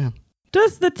happens. So yeah.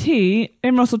 Does the T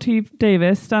in Russell T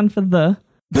Davis stand for the?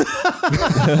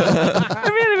 I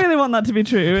really, really want that to be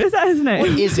true. Is that his name?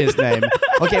 What is his name?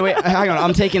 Okay, wait, hang on.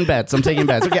 I'm taking bets. Okay,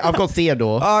 I've got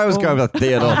Theodore. I was going with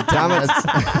Theodore. Damn it.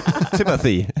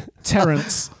 Timothy.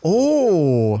 Terrence.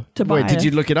 Oh. Tobias. Wait, did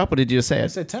you look it up or did you say it?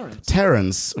 said Terrence.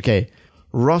 Terrence. Okay.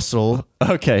 Russell.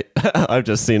 Okay, I've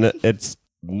just seen it. It's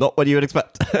not what you would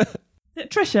expect.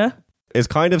 Trisha. It's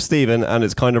kind of Stephen and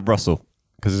it's kind of Russell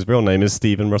because his real name is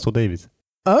Stephen Russell Davies.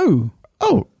 Oh.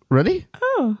 Oh, really?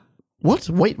 Oh. What?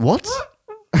 Wait, what?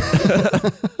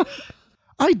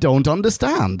 I don't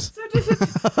understand. So does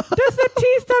the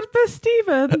T stand for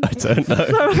Stephen? I don't know.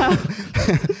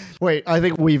 Somehow. Wait, I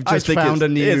think we've just found a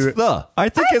new... It's the. I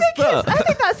think it's the. I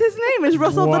think that's his name, is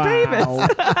Russell the Davis.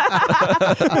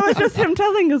 It was just him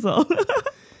telling us all.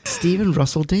 Stephen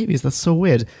Russell Davies. That's so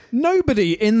weird.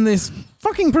 Nobody in this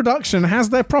fucking production has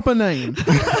their proper name.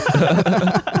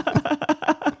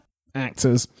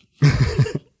 Actors.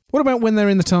 What about when they're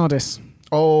in the TARDIS?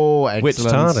 Oh, excellent. Which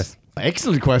TARDIS?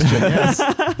 Excellent question, yes.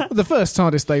 The first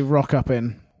TARDIS they rock up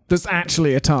in. There's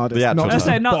actually a TARDIS. The actual not just I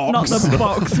say a not box. the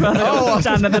box where they all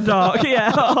stand in the dark.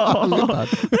 Yeah. Oh,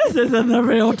 this isn't the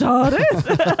real TARDIS.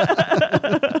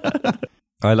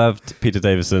 I loved Peter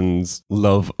Davison's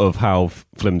love of how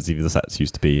flimsy the sets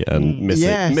used to be and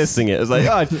missing it. It's like,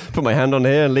 I put my hand on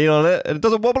here and lean on it and it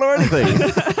doesn't wobble or anything.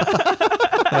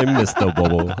 I missed the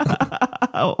wobble.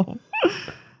 Oh.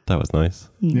 That was nice.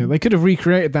 Yeah, they could have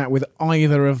recreated that with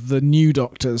either of the new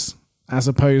Doctors, as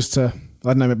opposed to, I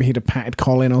don't know, maybe he'd have patted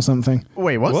Colin or something.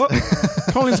 Wait, what?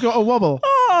 Colin's got a wobble.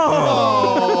 Oh.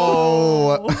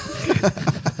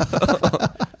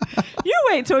 You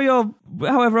wait till you're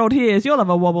however old he is, you'll have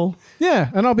a wobble. Yeah,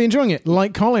 and I'll be enjoying it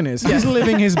like Colin is. He's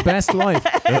living his best life.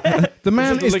 The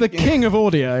man is the king of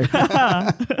audio.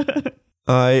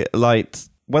 I liked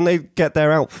when they get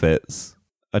their outfits.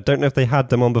 I don't know if they had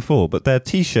them on before, but their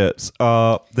t-shirts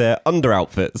are their under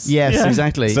outfits. Yes, Yeah.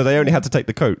 exactly. So they only had to take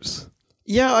the coats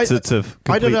yeah, I to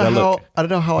complete don't know their how look. I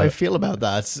don't know how I feel about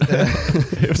that.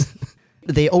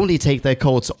 They only take their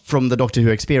coats from the Doctor Who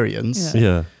experience. Yeah.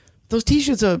 Yeah. Those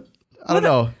t-shirts are I don't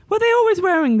know. Were they always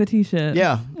wearing the t-shirt?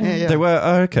 Yeah. They were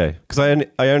okay because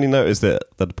I only noticed it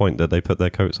at the point that they put their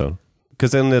coats on.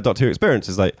 Because in the Doctor Who experience,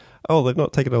 it's like, oh, they've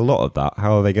not taken a lot of that.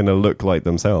 How are they going to look like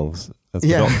themselves as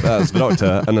the, as the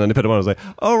Doctor? And then they put them on. I was like,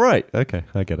 oh right, okay,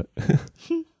 I get it.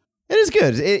 It is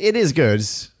good. It is good.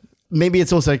 Maybe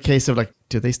it's also a case of like,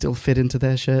 do they still fit into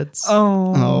their shirts?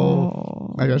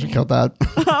 Oh. Maybe I should cut that.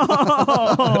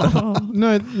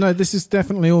 No, this is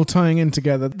definitely all tying in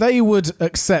together. They would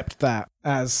accept that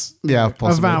as a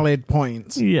possibly. valid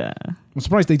point. Yeah. I'm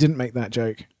surprised they didn't make that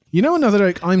joke. You know another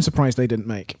joke I'm surprised they didn't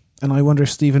make? And I wonder if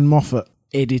Stephen Moffat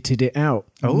edited it out.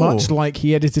 Oh. Much like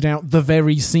he edited out the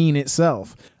very scene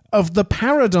itself of the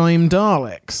Paradigm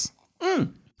Daleks.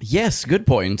 Yes, good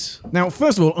point. Now,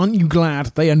 first of all, aren't you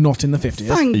glad they are not in the 50th?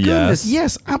 Thank Yes. goodness.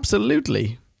 Yes,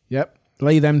 absolutely. Yep.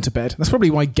 Lay them to bed. That's probably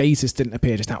why Gatiss didn't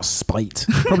appear, just out of spite.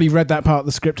 Probably read that part of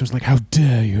the script and was like, how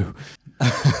dare you?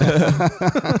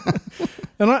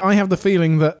 And I have the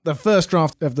feeling that the first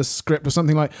draft of the script was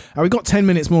something like, oh, we've got 10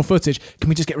 minutes more footage. Can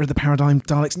we just get rid of the Paradigm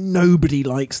Daleks? Nobody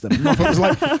likes them. And Moffat was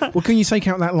like, well, can you take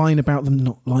out that line about them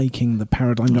not liking the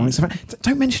Paradigm Daleks? In fact,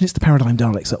 don't mention it's the Paradigm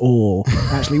Daleks at all.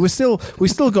 Actually, we've still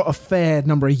got a fair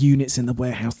number of units in the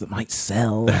warehouse that might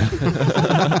sell.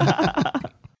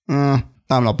 I'm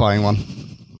not buying one.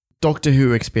 Doctor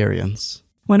Who experience.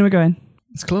 When are we going?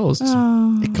 It's closed.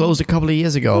 Oh. It closed a couple of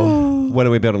years ago. When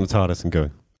are we building the TARDIS and going?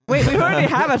 Wait, we already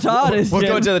have a TARDIS. We'll Jim.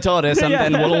 go to the TARDIS and Yeah.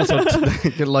 then we'll also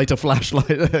light a flashlight.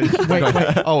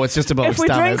 wait. Oh, it's just above If we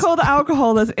Stannis. drink all the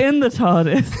alcohol that's in the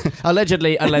TARDIS,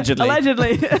 Allegedly.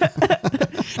 allegedly,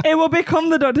 it will become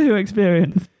the Doctor Who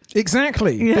experience.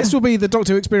 Exactly. Yeah. This will be the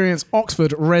Doctor Who Experience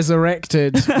Oxford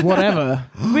resurrected, whatever.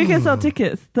 We can sell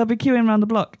tickets. They'll be queuing around the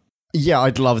block. Yeah,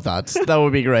 I'd love that. That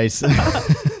would be great.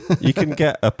 You can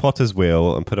get a potter's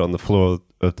wheel and put it on the floor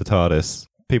of the TARDIS.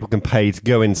 People can pay to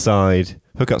go inside,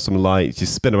 hook up some lights, you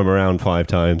spin them around 5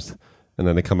 times, and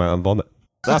then they come out and vomit.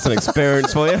 That's an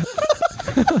experience for you.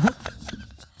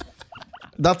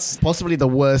 That's possibly the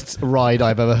worst ride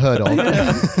I've ever heard of.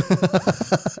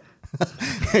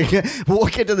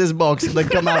 Walk into this box and then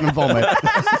come out and vomit.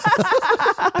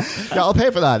 Yeah, I'll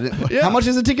pay for that. Yeah. How much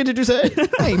is the ticket, did you say?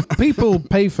 Hey, people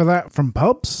pay for that from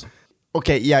pubs.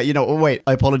 Okay, yeah, wait,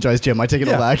 I apologize, Jim. I take it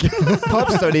all back.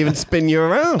 Pubs don't even spin you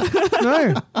around.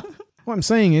 No. What I'm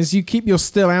saying is you keep your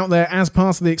still out there as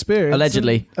part of the experience.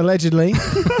 Allegedly. Allegedly.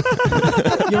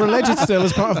 Your alleged still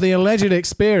as part of the alleged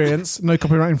experience. No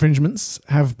copyright infringements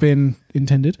have been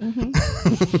intended.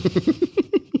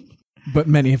 But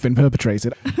many have been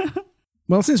perpetrated.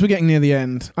 Well, since we're getting near the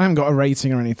end, I haven't got a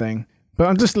rating or anything. But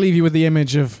I'll just leave you with the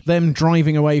image of them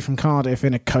driving away from Cardiff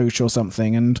in a coach or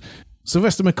something, and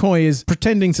Sylvester McCoy is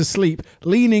pretending to sleep,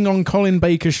 leaning on Colin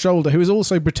Baker's shoulder, who is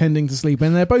also pretending to sleep,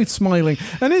 and they're both smiling,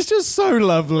 and it's just so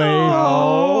lovely.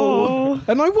 Oh.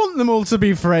 And I want them all to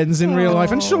be friends in real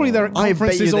life, and surely they're at I bet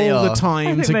conferences you they all the are. I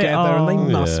time think they together, and they are.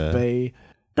 must Yeah. be.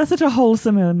 That's such a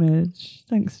wholesome image.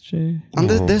 Thanks, Drew. And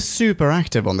they're super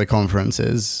active on the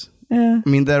conferences. Yeah. I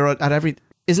mean, they're at every...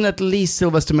 Isn't at least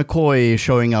Sylvester McCoy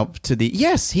showing up to the...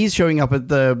 Yes, he's showing up at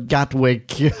the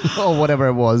Gatwick or whatever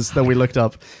it was that we looked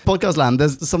up. Podcast Land,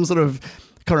 there's some sort of...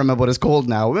 I can't remember what it's called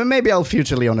now. Maybe I'll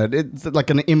futurely on it. It's like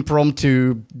an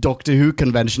impromptu Doctor Who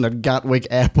convention at Gatwick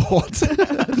Airport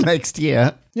next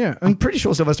year. Yeah, I'm and pretty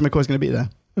sure Sylvester McCoy's going to be there.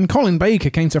 And Colin Baker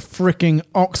came to fricking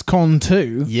Oxcon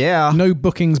 2. Yeah. No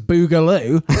bookings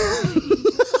boogaloo.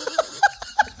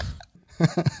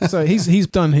 So he's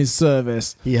done his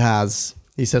service. He has.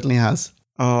 He certainly has.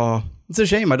 Oh, it's a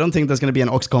shame. I don't think there's going to be an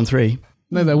Oxcon 3.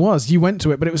 No, there was. You went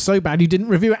to it, but it was so bad you didn't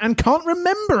review it and can't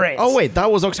remember it. Oh, wait,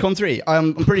 that was Oxcon 3.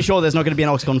 I'm pretty sure there's not going to be an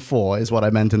Oxcon 4, is what I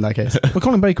meant in that case. Well,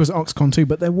 Colin Baker was at Oxcon 2,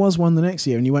 but there was one the next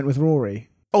year, and you went with Rory.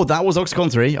 Oh, that was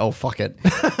Oxcon 3? Oh, fuck it.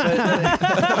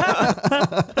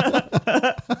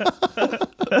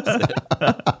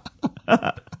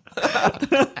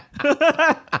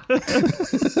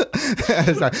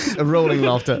 It's like a rolling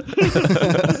laughter.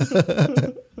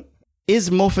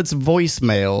 Is Moffat's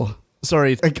voicemail...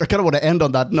 Sorry, I kind of want to end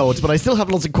on that note, but I still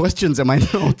have lots of questions in my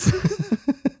notes.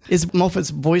 Is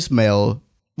Moffat's voicemail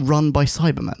run by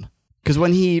Cybermen? Because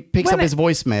when he picks up his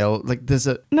voicemail, like there's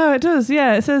a... No, it does,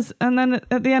 yeah. It says, and then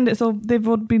at the end it's all, they've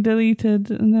all been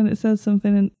deleted, and then it says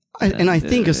something. I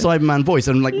think a Cyberman voice,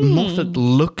 and like Moffat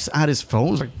looks at his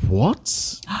phone, like,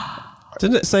 what?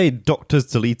 Didn't it say doctors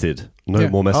deleted? No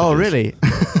more messages. Oh, really?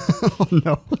 Oh,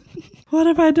 no. What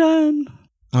have I done?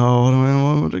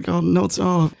 Oh, God, notes.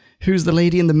 Oh, who's the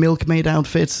lady in the milkmaid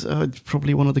outfit?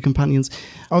 Probably one of the companions.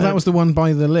 Oh, that was the one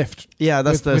by the lift. Yeah,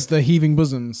 that's with the heaving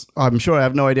bosoms. I'm sure I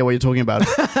have no idea what you're talking about.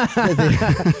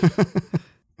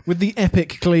 With the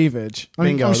epic cleavage.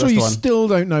 Bingo, I'm sure that's you the one. still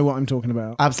don't know what I'm talking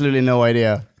about. Absolutely no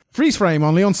idea. Freeze frame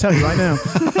on Leon's telly right now.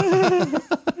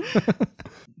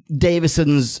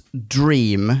 Davison's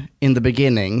dream in the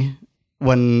beginning,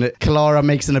 when Clara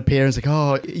makes an appearance, like,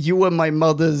 oh, you were my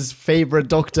mother's favorite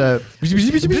doctor.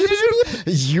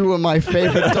 You were my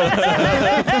favorite doctor.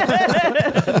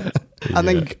 And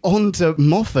then on to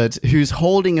Moffat, who's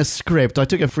holding a script. I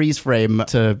took a freeze frame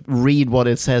to read what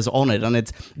it says on it, and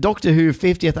it's Doctor Who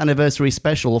 50th Anniversary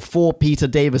Special for Peter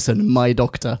Davison, my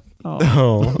doctor.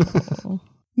 Oh.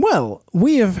 Well,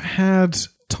 we have had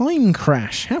Time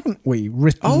Crash, haven't we?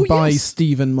 Written by yes.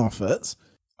 Stephen Moffat.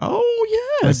 Oh,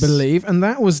 yes. I believe. And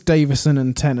that was Davison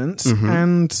and Tennant. Mm-hmm.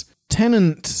 And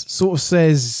Tennant sort of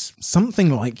says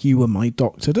something like, you were my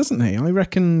doctor, doesn't he? I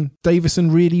reckon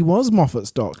Davison really was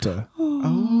Moffat's doctor.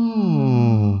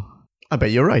 Oh. I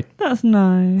bet you're right. That's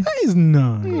nice. That is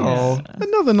nice. Oh.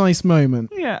 Another nice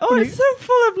moment. Yeah. Oh, it's so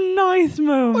full of nice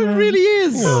moments. It really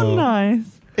is. So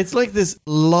nice. It's like this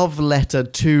love letter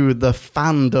to the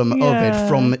fandom of Yeah. it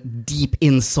from deep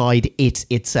inside it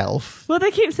itself. Well,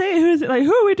 they keep saying, who is it? Like,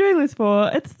 who are we doing this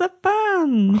for? It's the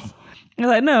fans. You're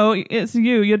like, no, it's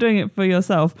you. You're doing it for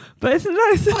yourself. But it's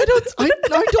nice.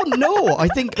 I don't know. I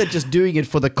think they're just doing it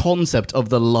for the concept of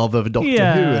the love of Doctor Who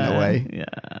in a way, Yeah.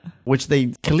 which they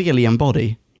clearly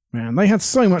embody. Man, they had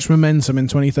so much momentum in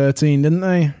 2013, didn't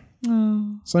they?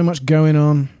 Oh. So much going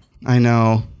on. I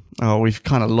know. Oh, we've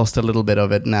kind of lost a little bit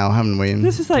of it now, haven't we? In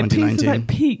This is like 2019.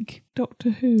 peak Doctor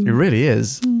Who. It really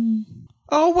is.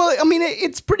 Oh, well, I mean,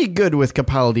 it's pretty good with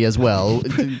Capaldi as well.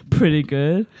 Pretty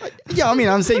good. Yeah, I mean,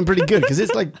 I'm saying pretty good because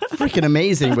it's like freaking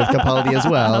amazing with Capaldi as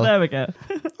Oh, well. there we go.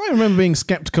 I remember being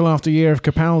sceptical after a year of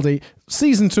Capaldi.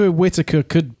 Season 2 of Whittaker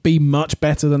could be much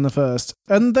better than the first.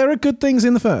 And there are good things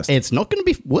in the first. It's not going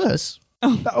to be worse.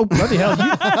 Oh, bloody hell.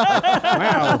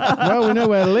 Wow. Well, we know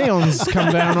where Leon's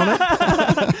come down on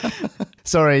it.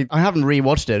 Sorry, I haven't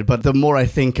rewatched it, but the more I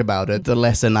think about it, the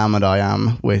less enamored I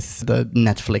am with the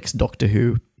Netflix Doctor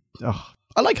Who. Oh,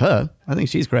 I like her. I think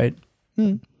she's great.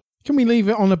 Can we leave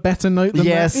it on a better note than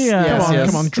Yes, that? Yeah.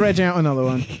 Come on, dredge out another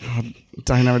one.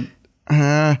 Dynamic.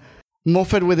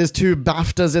 Moffat with his 2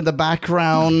 BAFTAs in the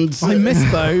background. I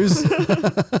missed those.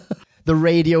 The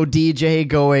radio DJ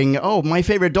going, oh, my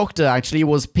favorite doctor actually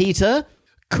was Peter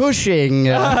Cushing.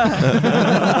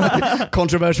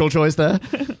 Controversial choice there.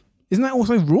 Isn't that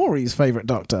also Rory's favourite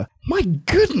doctor? My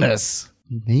goodness.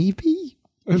 Maybe?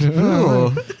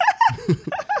 Oh.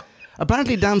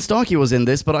 Apparently Dan Starkey was in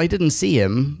this, but I didn't see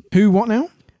him. Who, what now?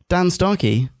 Dan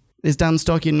Starkey. Is Dan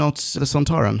Starkey not the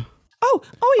Sontaran? Oh, he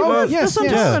Oh, was. yes, the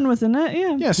yes. Sontaran was in it,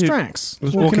 yeah. Yeah, Strax.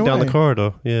 Was walking down away. the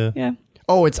corridor. Yeah. Yeah.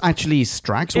 Oh, it's actually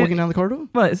Strax walking down the corridor?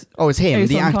 Well, it's Oh, it's him, a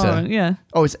the actor. Sontaran, yeah.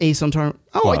 Oh, it's a Sontaran.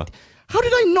 Oh, Wow. how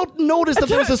did I not notice that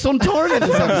there was a Sontaran in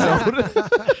this episode?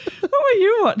 What were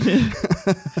you watching?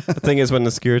 The thing is, when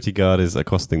the security guard is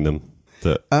accosting them,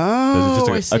 that Oh, I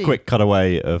there's see. just a quick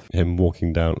cutaway of him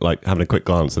walking down, like having a quick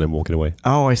glance and then walking away.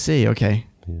 Oh, I see. Okay.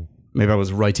 Yeah. Maybe I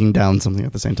was writing down something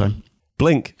at the same time.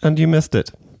 Blink, and you missed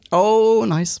it. Oh,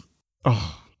 nice.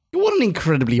 Oh, what an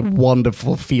incredibly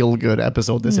wonderful, feel-good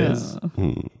episode this is.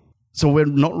 So we're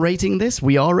not rating this?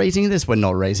 We are rating this? We're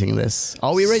not rating this.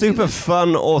 Are we rating Super this?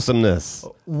 fun awesomeness.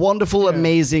 Wonderful,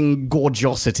 amazing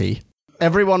gorgeosity.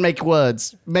 Everyone make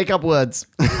words. Make up words.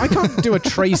 I can't do a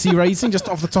Tracy rating just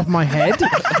off the top of my head.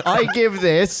 I give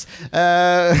this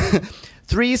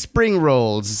 3 spring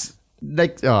rolls.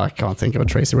 I can't think of a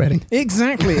Tracy rating.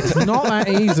 Exactly. It's not that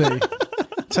easy.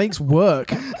 It takes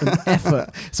work and effort.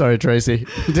 Sorry, Tracy.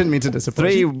 Didn't mean to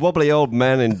disappoint 3 you. wobbly old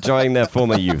men enjoying their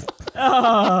former youth.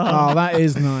 Oh, that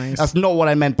is nice. That's not what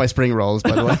I meant by spring rolls,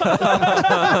 by the way.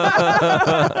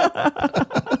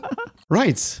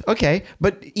 Right, okay.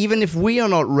 But even if we are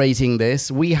not rating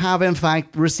this, we have in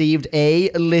fact received a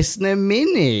listener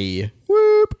mini.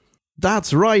 Whoop.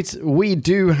 That's right, we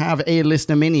do have a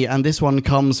listener mini, and this one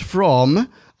comes from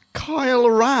Kyle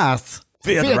Rath.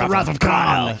 Fear the wrath of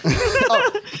Kyle.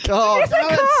 Oh, God.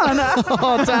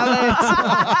 Oh, damn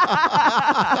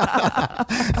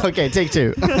it. Okay, take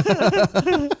 2.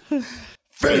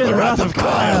 Fear the wrath of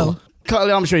Kyle.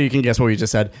 Kyle, I'm sure you can guess what you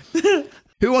just said.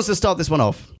 Who wants to start this one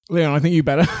off? Leon, I think you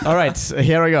better. All right,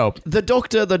 here I go. The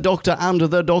Doctor, and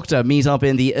the Doctor meet up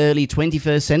in the early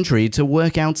 21st century to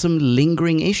work out some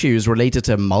lingering issues related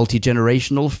to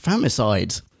multi-generational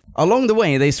famicide. Along the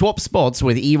way, they swap spots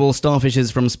with evil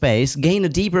starfishes from space, gain a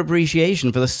deeper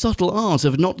appreciation for the subtle art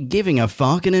of not giving a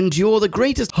fuck, and endure the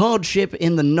greatest hardship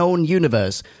in the known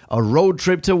universe, a road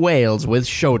trip to Wales with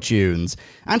show tunes.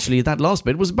 Actually, that last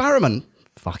bit was Barrowman.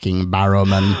 Fucking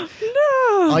Barrowman.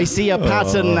 I see a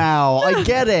pattern now. I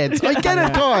get it. I get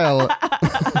it, Kyle.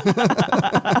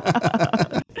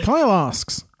 Kyle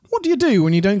asks, what do you do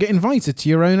when you don't get invited to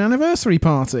your own anniversary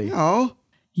party? Oh.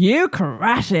 You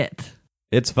crash it.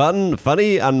 It's fun,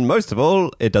 funny, and most of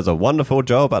all, it does a wonderful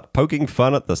job at poking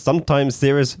fun at the sometimes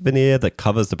serious veneer that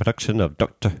covers the production of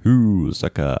Doctor Who,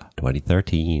 circa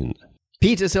 2013.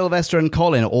 Peter, Sylvester and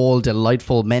Colin, all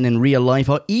delightful men in real life,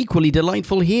 are equally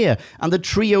delightful here, and the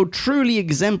trio truly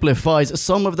exemplifies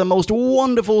some of the most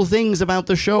wonderful things about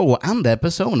the show and their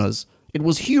personas. It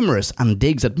was humorous, and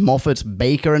digs at Moffat,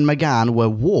 Baker and McGann were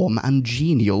warm and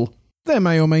genial. There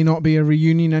may or may not be a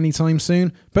reunion anytime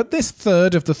soon, but this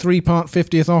third of the 3-part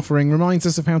 50th offering reminds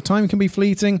us of how time can be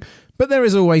fleeting, but there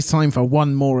is always time for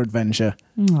one more adventure.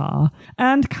 Aww.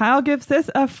 And Kyle gives this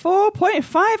a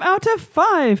 4.5 out of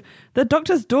 5. The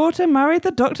Doctor's daughter married the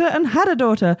Doctor and had a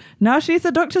daughter. Now she's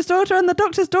the Doctor's daughter and the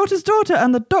Doctor's daughter's daughter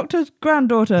and the Doctor's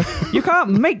granddaughter. You can't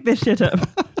make this shit up.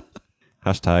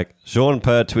 Hashtag Sean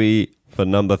Pertwee for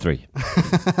number 3.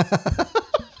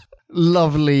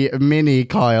 Lovely mini,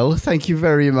 Kyle. Thank you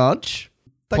very much.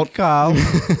 Thank you, Kyle.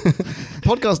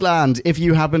 Podcast Land, if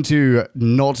you happen to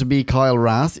not be Kyle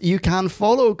Rath, you can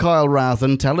follow Kyle Rath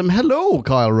and tell him hello,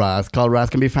 Kyle Rath. Kyle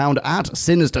Rath can be found at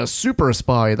Sinister Super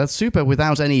Spy. That's super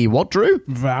without any what, Drew?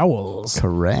 Vowels.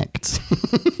 Correct.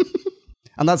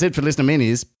 And that's it for Listener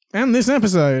Minis. And this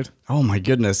episode. Oh my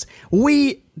goodness.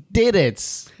 We did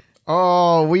it.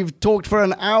 Oh, we've talked for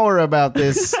an hour about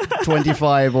this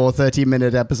 25 or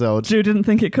 30-minute episode. Drew didn't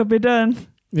think it could be done.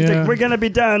 Yeah. We're going to be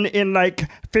done in like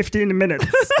 15 minutes.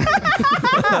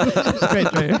 Great,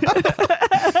 Drew.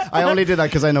 I only did that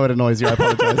because I know it annoys you. I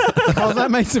apologize. Oh,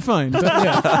 that makes it fine. But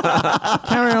yeah.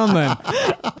 Carry on then.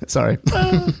 Sorry.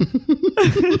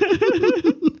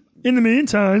 In the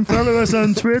meantime, follow us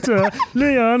on Twitter.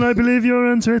 Leon, I believe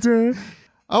you're on Twitter.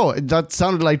 Oh, that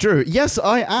sounded like Drew. Yes,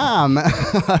 I am.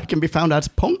 I can be found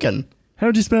at Pumpkin.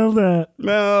 How do you spell that?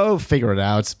 Oh, figure it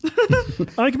out.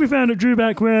 I can be found at Drew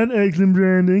Backwell. Excellent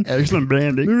branding. Excellent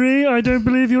branding. Marie, I don't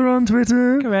believe you're on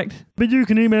Twitter. Correct. But you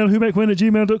can email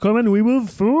whobackwhen@gmail.com and we will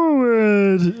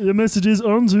forward the messages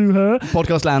onto her.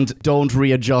 Podcast Land, don't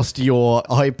readjust your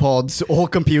iPods or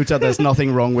computer. There's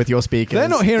nothing wrong with your speakers. They're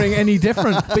not hearing any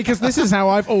different because this is how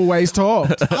I've always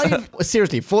talked.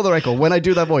 Seriously, for the record, when I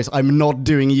do that voice, I'm not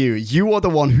doing you. You are the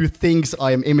one who thinks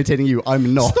I am imitating you.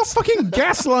 I'm not. Stop fucking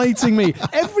gaslighting me.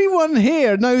 Everyone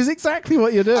here knows exactly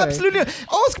what you're doing. Absolutely.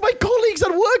 Ask my colleagues at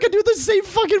work. I do the same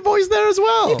fucking voice there as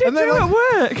well. You did And they're Drew like- at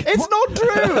work. It's not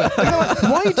true.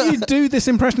 Why do you do this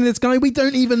impression of this guy? We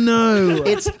don't even know.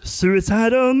 It's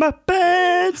Suicide on my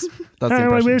bed. That's the How I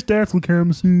impression. wish death will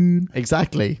come soon.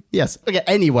 Exactly. Yes. Okay,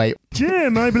 anyway.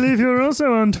 Jim, I believe you're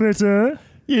also on Twitter.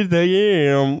 Yes, I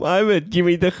am. I'm a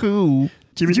Jimmy the Who.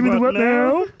 Jimmy the what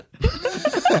now?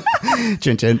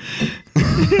 Chin chin.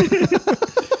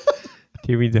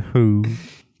 Jimmy the Who.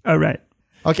 All right.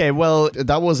 Okay, well,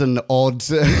 that was an odd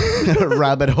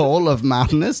rabbit hole of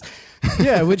madness.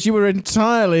 Yeah, which you were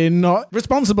entirely not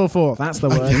responsible for. That's the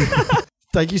word.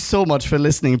 Thank you so much for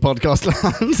listening, Podcast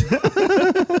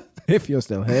Land. If you're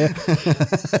still here.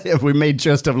 We may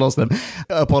just have lost them.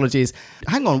 Apologies.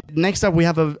 Hang on. Next up, we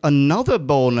have another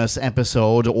bonus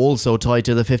episode also tied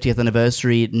to the 50th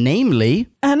anniversary, namely...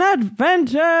 An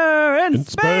adventure in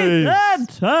space space. and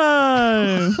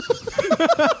time.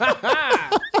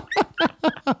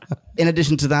 In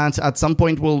addition to that, at some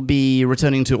point we'll be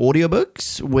returning to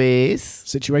audiobooks with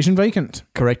Situation Vacant.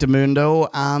 Correctamundo,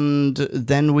 and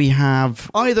then we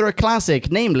have either a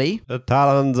classic, namely, The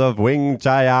Talons of Wing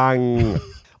Chiang.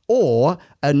 or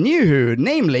a new Who,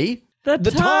 namely, The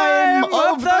Time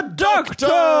of the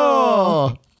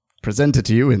Doctor! Presented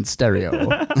to you in stereo.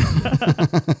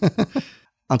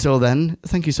 Until then,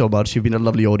 thank you so much. You've been a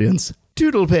lovely audience.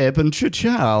 Toodle pip and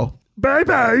ciao. Bye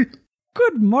bye.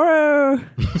 Good morrow.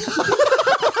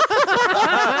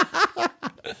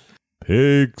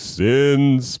 Pigs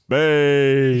in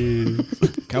space.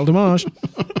 Caldemage.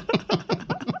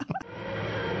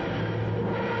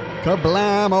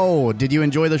 Kablamo! Did you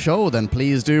enjoy the show? Then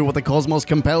please do what the cosmos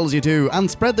compels you to and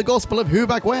spread the gospel of Who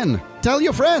Back When. Tell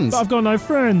your friends. But I've got no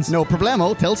friends. No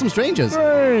problemo. Tell some strangers.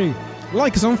 Hey.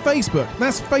 Like us on Facebook.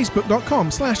 That's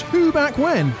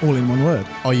facebook.com/whobackwhen. All in one word.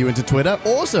 Are you into Twitter?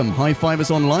 Awesome. High five us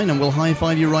online and we'll high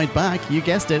five you right back. You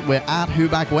guessed it. We're at Who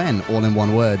Back When. All in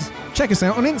one word. Check us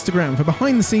out on Instagram for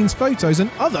behind-the-scenes photos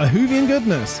and other Whovian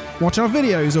goodness. Watch our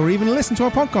videos or even listen to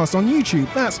our podcast on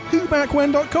YouTube. That's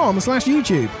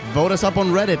whobackwhen.com/YouTube. Vote us up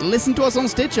on Reddit, listen to us on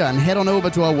Stitcher, and head on over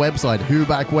to our website,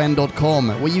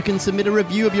 whobackwhen.com, where you can submit a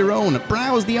review of your own,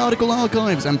 browse the article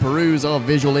archives, and peruse our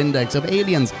visual index of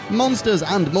aliens, monsters,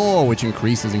 and more, which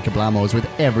increases in kablamos with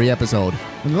every episode.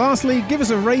 And lastly, give us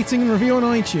a rating and review on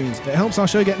iTunes. It helps our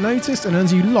show get noticed and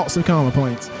earns you lots of karma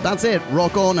points. That's it.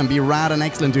 Rock on and be rad and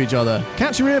excellent to each other.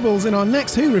 Catch your earballs in our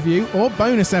next Who review or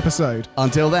bonus episode.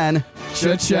 Until then,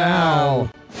 Ciao.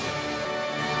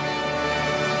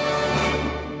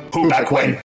 Who Back When?